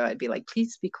decades ago, I'd be like,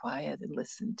 please be quiet and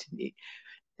listen to me.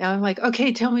 Now I'm like,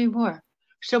 okay, tell me more.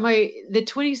 So the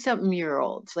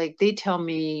 20-something-year-olds, like they tell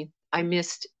me I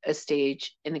missed a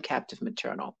stage in the captive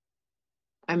maternal.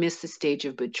 I missed the stage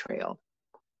of betrayal.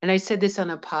 And I said this on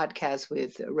a podcast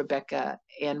with Rebecca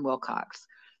Ann Wilcox.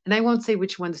 And I won't say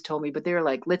which ones told me, but they were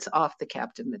like, let's off the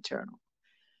Captain Maternal.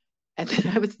 And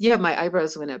then I was, yeah, my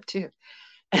eyebrows went up too.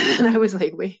 And then I was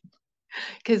like, wait,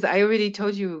 because I already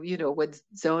told you, you know, what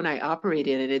zone I operate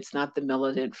in, and it's not the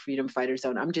militant freedom fighter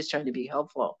zone. I'm just trying to be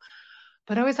helpful.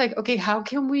 But I was like, okay, how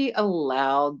can we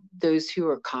allow those who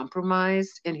are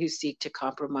compromised and who seek to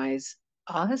compromise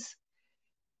us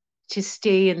to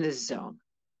stay in the zone,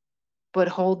 but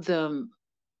hold them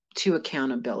to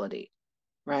accountability,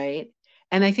 right?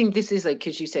 And I think this is like,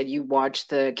 because you said you watched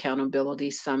the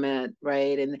accountability summit,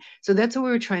 right? And so that's what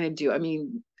we were trying to do. I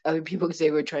mean, other people could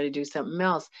say we're trying to do something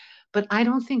else, but I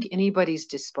don't think anybody's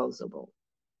disposable.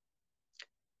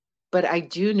 But I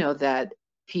do know that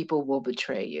people will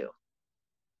betray you.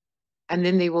 And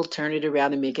then they will turn it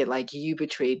around and make it like you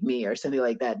betrayed me or something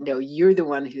like that. No, you're the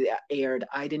one who aired.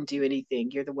 I didn't do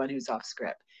anything. You're the one who's off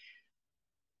script.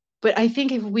 But I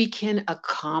think if we can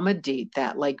accommodate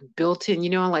that, like built in, you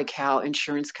know, like how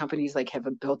insurance companies like have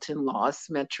a built-in loss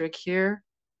metric here,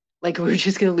 like we're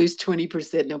just going to lose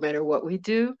 20% no matter what we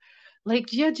do.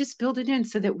 Like, yeah, just build it in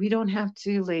so that we don't have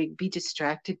to like be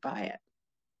distracted by it.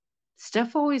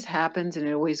 Stuff always happens and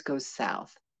it always goes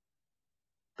south,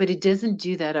 but it doesn't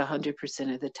do that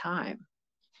 100% of the time.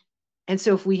 And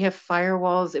so if we have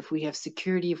firewalls, if we have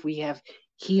security, if we have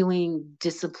healing,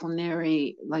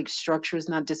 disciplinary, like structures,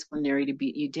 not disciplinary to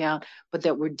beat you down, but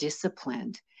that we're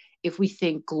disciplined. If we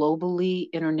think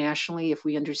globally, internationally, if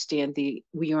we understand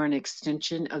we are an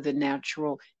extension of the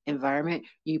natural environment,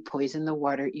 you poison the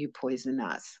water, you poison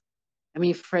us. I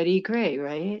mean, Freddie Gray,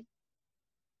 right?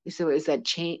 So is that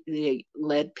the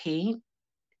lead paint?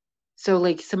 So,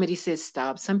 like somebody says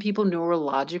stop. Some people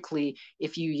neurologically,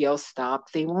 if you yell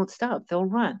stop, they won't stop. They'll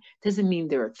run. Doesn't mean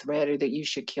they're a threat or that you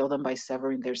should kill them by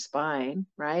severing their spine,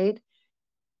 right?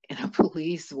 In a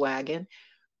police wagon.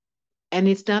 And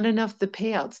it's not enough the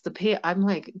payouts. I'm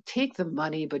like, take the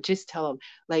money, but just tell them,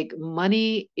 like,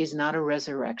 money is not a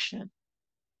resurrection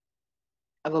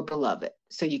of a beloved.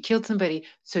 So you killed somebody,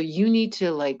 so you need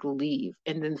to like leave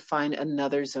and then find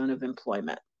another zone of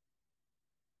employment.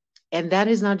 And that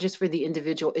is not just for the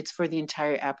individual, it's for the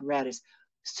entire apparatus.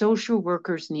 Social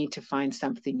workers need to find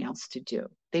something else to do.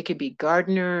 They could be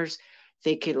gardeners,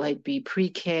 they could like be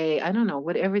pre-K, I don't know,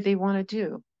 whatever they want to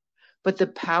do. But the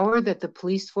power that the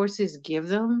police forces give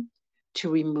them to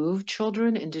remove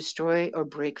children and destroy or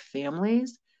break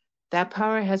families, that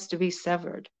power has to be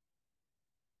severed.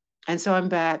 And so I'm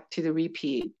back to the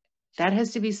repeat. That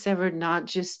has to be severed not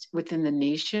just within the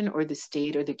nation or the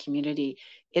state or the community.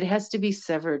 It has to be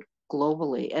severed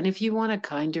globally. And if you want a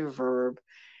kinder verb,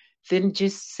 then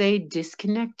just say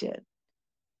disconnected.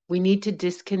 We need to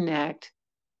disconnect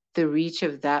the reach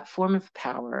of that form of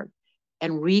power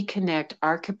and reconnect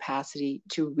our capacity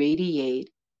to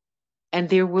radiate. And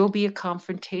there will be a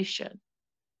confrontation.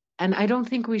 And I don't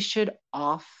think we should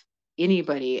off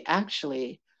anybody,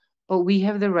 actually, but we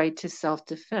have the right to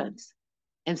self-defense.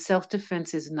 And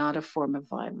self-defense is not a form of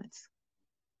violence.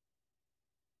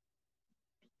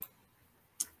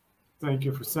 Thank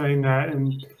you for saying that.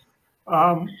 And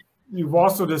you've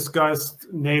also discussed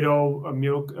NATO,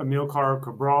 Amilcar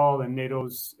Cabral, and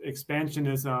NATO's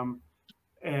expansionism.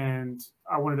 And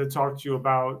I wanted to talk to you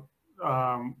about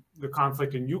the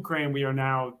conflict in Ukraine. We are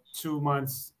now 2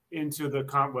 months into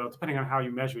well, depending on how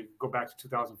you measure it, you go back to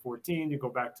 2014, you go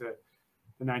back to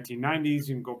the 1990s,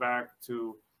 you can go back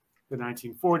to the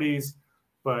 1940s.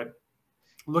 But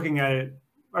looking at it,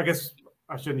 I guess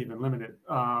I shouldn't even limit it.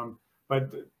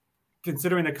 But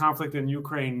considering the conflict in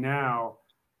Ukraine now,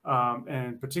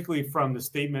 and particularly from the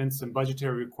statements and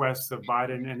budgetary requests of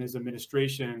Biden and his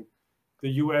administration, the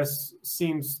U.S.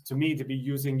 seems to me to be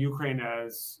using Ukraine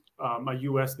as a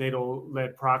U.S.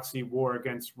 NATO-led proxy war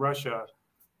against Russia.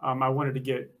 I wanted to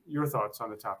get your thoughts on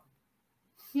the topic.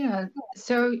 Yeah.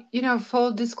 So, you know,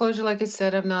 full disclosure, like I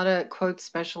said, I'm not a quote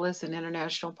specialist in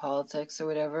international politics or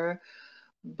whatever.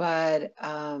 But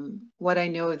what I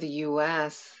know of the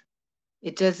U.S.,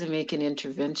 it doesn't make an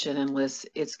intervention unless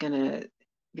it's going to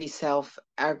be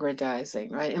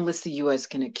self-aggrandizing, right? Unless the U.S.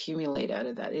 can accumulate out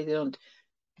of that. They don't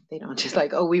just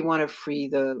like, oh, we want to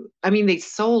free I mean, they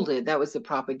sold it. That was the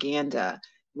propaganda,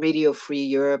 Radio Free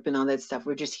Europe and all that stuff.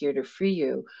 We're just here to free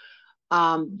you.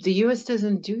 The U.S.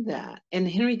 doesn't do that. And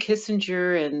Henry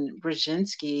Kissinger and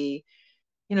Brzezinski,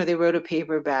 you know, they wrote a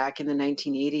paper back in the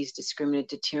 1980s, Discriminate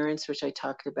Deterrence, which I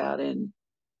talked about in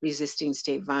Resisting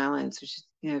State Violence, which is,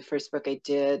 you know, the first book I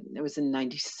did. It was in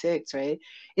 96, right?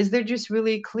 Is they're just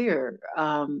really clear.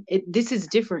 This is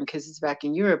different because it's back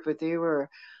in Europe, but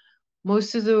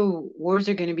most of the wars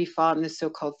are going to be fought in the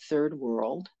so-called third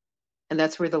world. And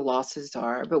that's where the losses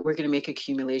are, but we're going to make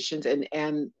accumulations.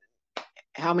 And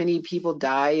how many people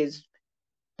die is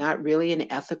not really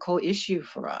an ethical issue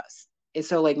for us. And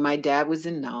so, like, my dad was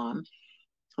in Nam,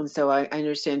 and so I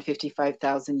understand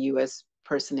 55,000 US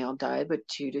personnel died, but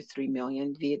 2 to 3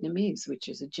 million Vietnamese, which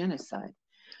is a genocide.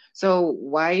 So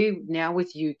why now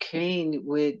with Ukraine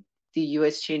would the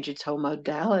US change its whole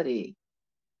modality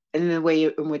and the way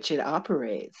in which it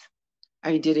operates?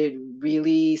 I mean, did it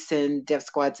really send death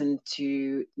squads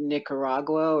into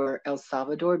Nicaragua or El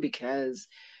Salvador because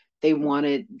they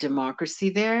wanted democracy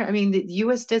there? I mean, the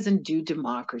US doesn't do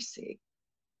democracy.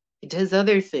 It does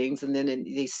other things, and then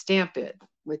they stamp it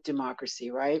with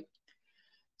democracy, right?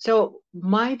 So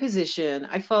my position,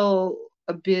 I follow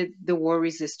a bit the War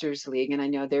Resisters League, and I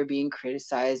know they're being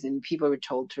criticized, and people are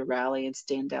told to rally and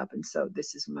stand up. And so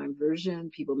this is my version.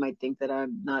 People might think that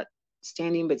I'm not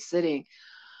standing but sitting.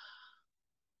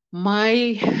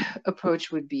 My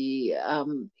approach would be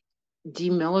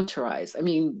demilitarize. I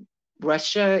mean,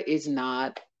 Russia is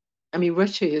not. I mean,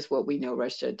 Russia is what we know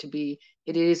Russia to be.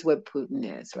 It is what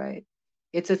Putin is, right?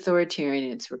 It's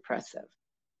authoritarian. It's repressive.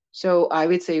 So I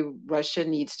would say Russia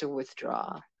needs to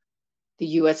withdraw. The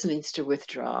US needs to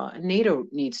withdraw. And NATO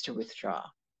needs to withdraw.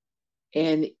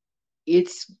 And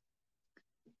it's,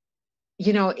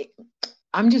 you know,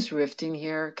 I'm just riffing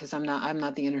here because I'm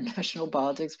not the international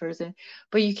politics person,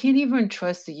 but you can't even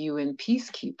trust the UN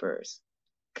peacekeepers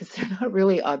because they're not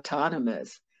really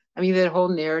autonomous. I mean, that whole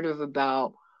narrative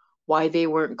about why they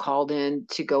weren't called in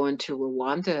to go into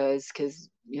Rwanda is because,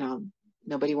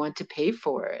 nobody wanted to pay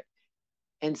for it.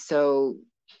 And so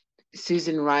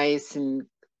Susan Rice and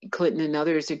Clinton and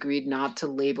others agreed not to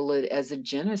label it as a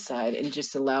genocide and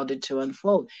just allowed it to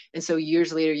unfold. And so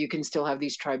years later, you can still have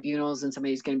these tribunals and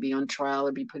somebody's going to be on trial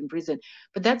or be put in prison.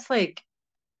 But that's like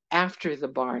after the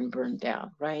barn burned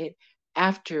down, right?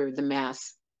 After the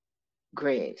mass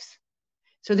graves.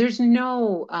 So there's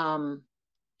no,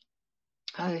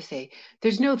 how do I say,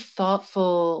 there's no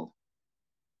thoughtful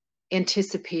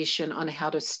anticipation on how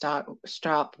to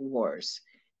stop wars.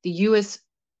 The US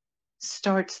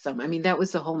starts them. I mean, that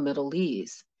was the whole Middle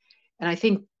East. And I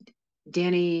think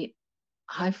Danny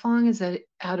Haifong, is that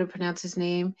how to pronounce his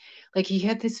name? Like, he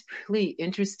had this really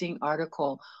interesting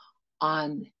article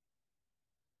on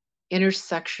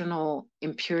intersectional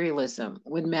imperialism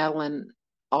when Madeleine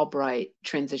Albright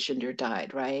transitioned or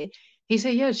died, right? He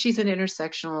said, yeah, she's an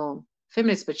intersectional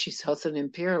feminist, but she's also an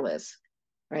imperialist,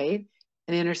 right?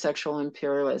 An intersectional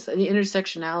imperialist. And the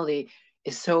intersectionality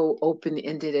is so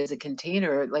open-ended as a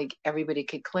container, like everybody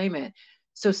could claim it.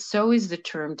 So is the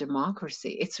term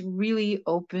democracy. It's really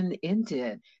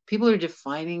open-ended. People are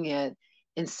defining it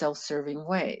in self-serving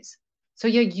ways. So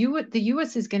yeah, the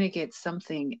US is going to get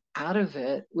something out of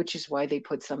it, which is why they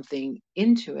put something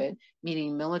into it,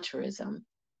 meaning militarism.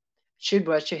 Should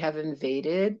Russia have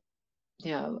invaded?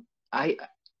 I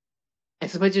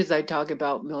as much as I talk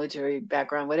about military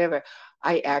background, whatever,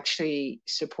 I actually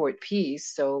support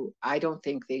peace. So I don't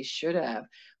think they should have,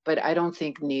 but I don't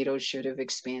think NATO should have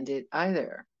expanded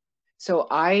either. So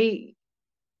I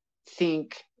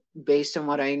think, based on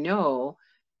what I know,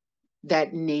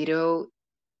 that NATO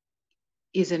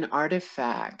is an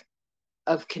artifact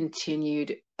of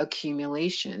continued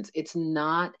accumulations. It's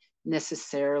not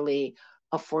necessarily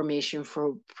a formation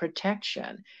for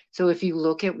protection. So if you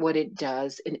look at what it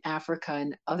does in Africa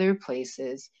and other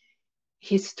places,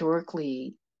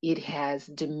 historically, it has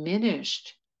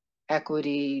diminished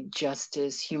equity,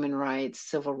 justice, human rights,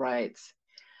 civil rights.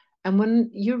 And when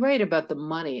you're right about the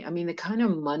money, I mean, the kind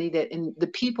of money and the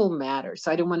people matter.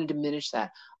 So I don't want to diminish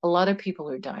that. A lot of people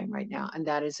are dying right now, and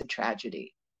that is a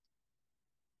tragedy.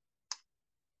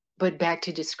 But back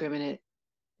to discriminate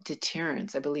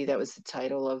deterrence. I believe that was the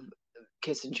title of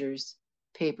Kissinger's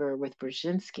paper with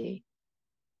Brzezinski.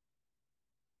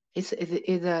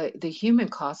 The human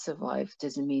cost of life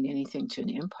doesn't mean anything to an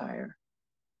empire.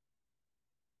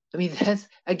 I mean,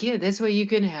 that's why you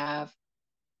can have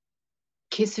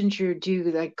Kissinger do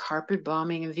like carpet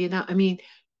bombing in Vietnam. I mean,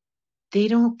 they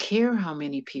don't care how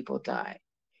many people die.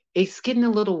 It's getting a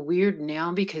little weird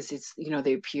now because it's,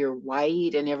 they appear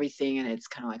white and everything. And it's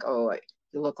kind of like, oh,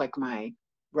 you look like my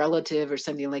relative or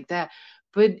something like that.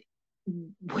 But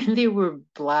when they were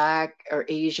Black or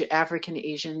Asian, African,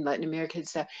 Asian, Latin American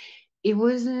stuff, it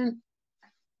wasn't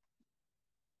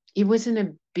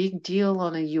a big deal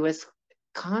on a US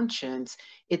conscience,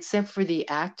 except for the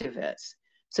activists.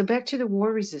 So back to the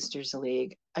War Resisters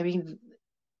League. I mean,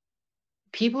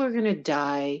 people are going to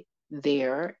die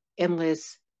there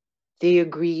unless they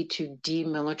agree to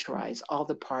demilitarize all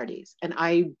the parties. And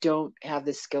I don't have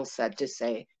the skill set to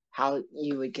say how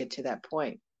you would get to that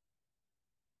point.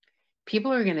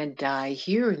 People are going to die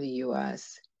here in the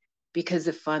US because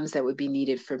the funds that would be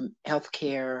needed for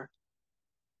healthcare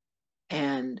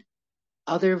and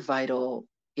other vital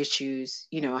issues,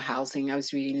 you know, housing. I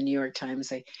was reading the New York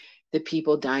Times, like the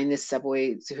people dying the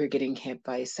subways who are getting hit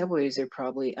by subways are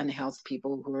probably unhoused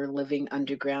people who are living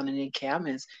underground in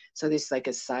encampments. So there's like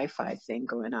a sci-fi thing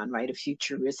going on, right? A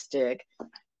futuristic,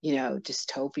 you know,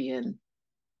 dystopian,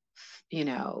 you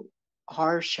know,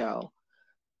 horror show.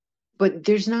 But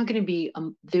there's not going to be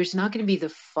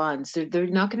the funds. They're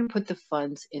not going to put the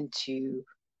funds into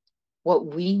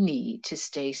what we need to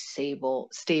stay stable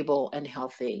and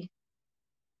healthy.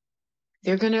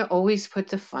 They're going to always put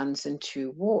the funds into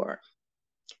war.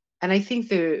 And I think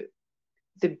the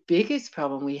biggest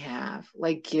problem we have,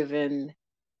 like given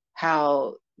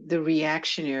how the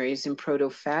reactionaries and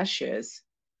proto-fascists,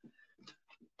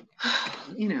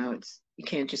 you know, you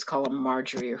can't just call them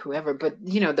Marjorie or whoever, but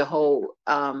you know, the whole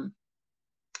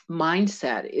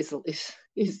mindset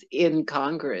is in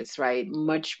Congress, right?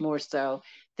 Much more so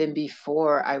than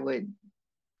before. I would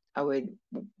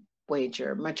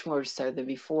wager, much more so than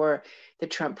before the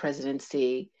Trump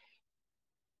presidency.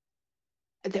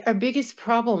 Our biggest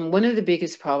problem, one of the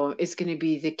biggest problem, is going to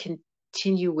be the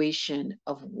continuation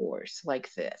of wars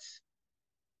like this,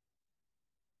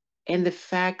 and the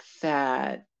fact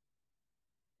that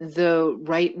the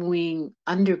right-wing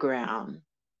underground,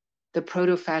 the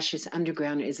proto-fascist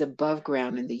underground, is above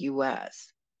ground in the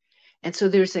US. And so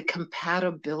there's a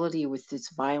compatibility with this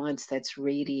violence that's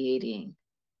radiating.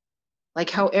 Like,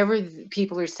 however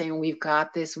people are saying, we've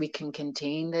got this, we can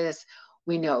contain this,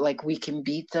 we know, like, we can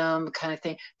beat them kind of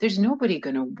thing. There's nobody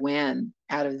going to win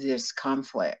out of this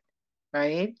conflict,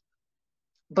 right?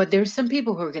 But there's some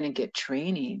people who are going to get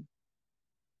training.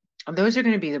 And those are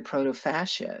going to be the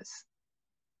proto-fascists.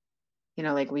 You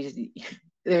know, like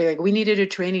they're like, we needed a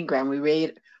training ground. We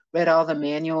read all the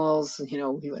manuals,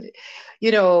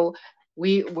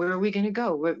 where are we going to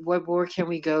go? What war can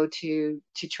we go to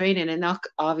train in? And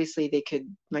obviously they could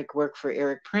like work for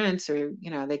Eric Prince, or,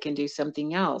 they can do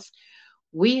something else.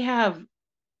 We have,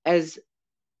 as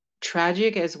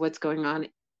tragic as what's going on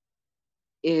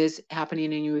is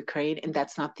happening in Ukraine, and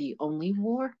that's not the only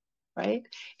war, right?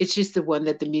 It's just the one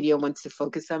that the media wants to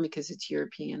focus on because it's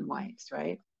European whites,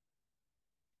 right?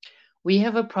 We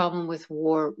have a problem with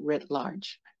war writ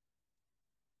large.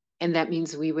 And that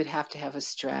means we would have to have a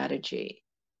strategy.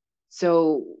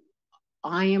 So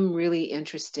I am really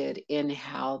interested in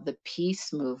how the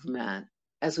peace movement,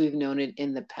 as we've known it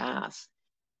in the past,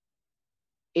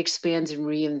 expands and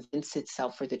reinvents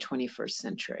itself for the 21st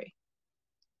century,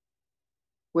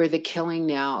 where the killing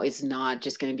now is not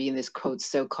just going to be in this, quote,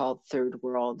 so-called third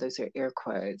world, those are air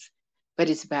quotes, but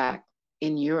it's back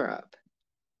in Europe.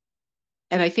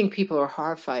 And I think people are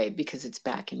horrified because it's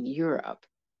back in Europe,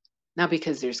 not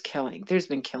because there's killing. There's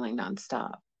been killing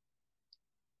nonstop.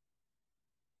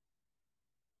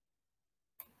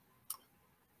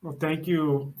 Well, thank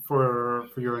you for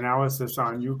your analysis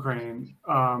on Ukraine.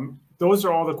 Those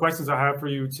are all the questions I have for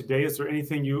you today. Is there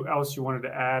anything else you wanted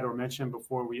to add or mention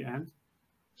before we end?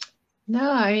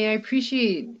 No, I mean, I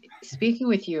appreciate speaking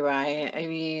with you, Ryan. I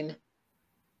mean,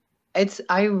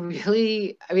 I'm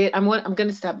going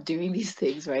to stop doing these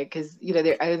things, right? Because,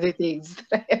 there are other things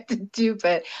that I have to do,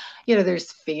 but,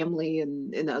 there's family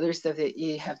and other stuff that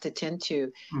you have to tend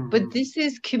to. Mm-hmm. But this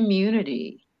is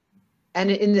community.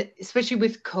 And especially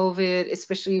with COVID,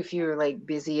 especially if you're like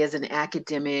busy as an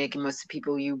academic, and most of the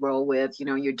people you roll with,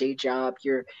 your day job,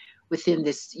 you're within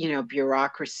this,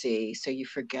 bureaucracy. So you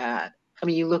forget. I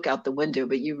mean, you look out the window,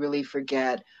 but you really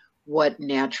forget what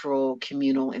natural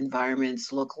communal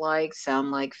environments look like,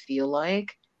 sound like, feel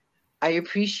like. I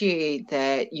appreciate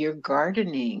that you're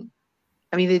gardening.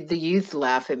 I mean, the youth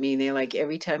laugh at me. They're like,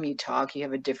 every time you talk, you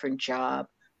have a different job.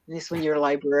 And this one, you're a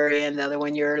librarian. The other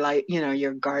one, you're like,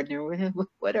 you're a gardener.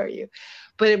 What are you?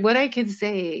 But what I can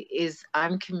say is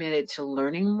I'm committed to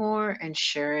learning more and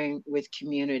sharing with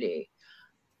community.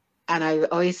 And I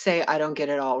always say I don't get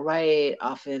it all right.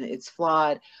 Often it's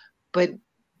flawed. But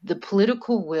the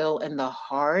political will and the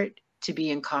heart to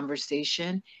be in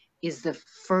conversation is the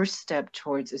first step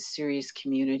towards a serious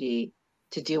community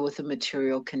to deal with the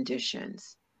material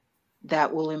conditions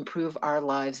that will improve our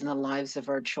lives and the lives of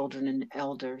our children and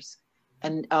elders.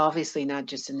 And obviously not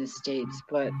just in the States,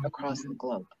 but across the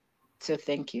globe. So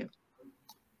thank you.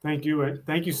 Thank you. And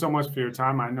thank you so much for your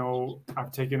time. I know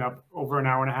I've taken up over an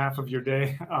hour and a half of your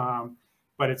day,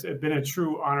 but it's been a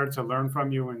true honor to learn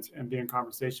from you and be in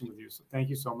conversation with you. So thank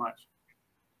you so much.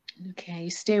 Okay.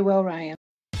 Stay well, Ryan.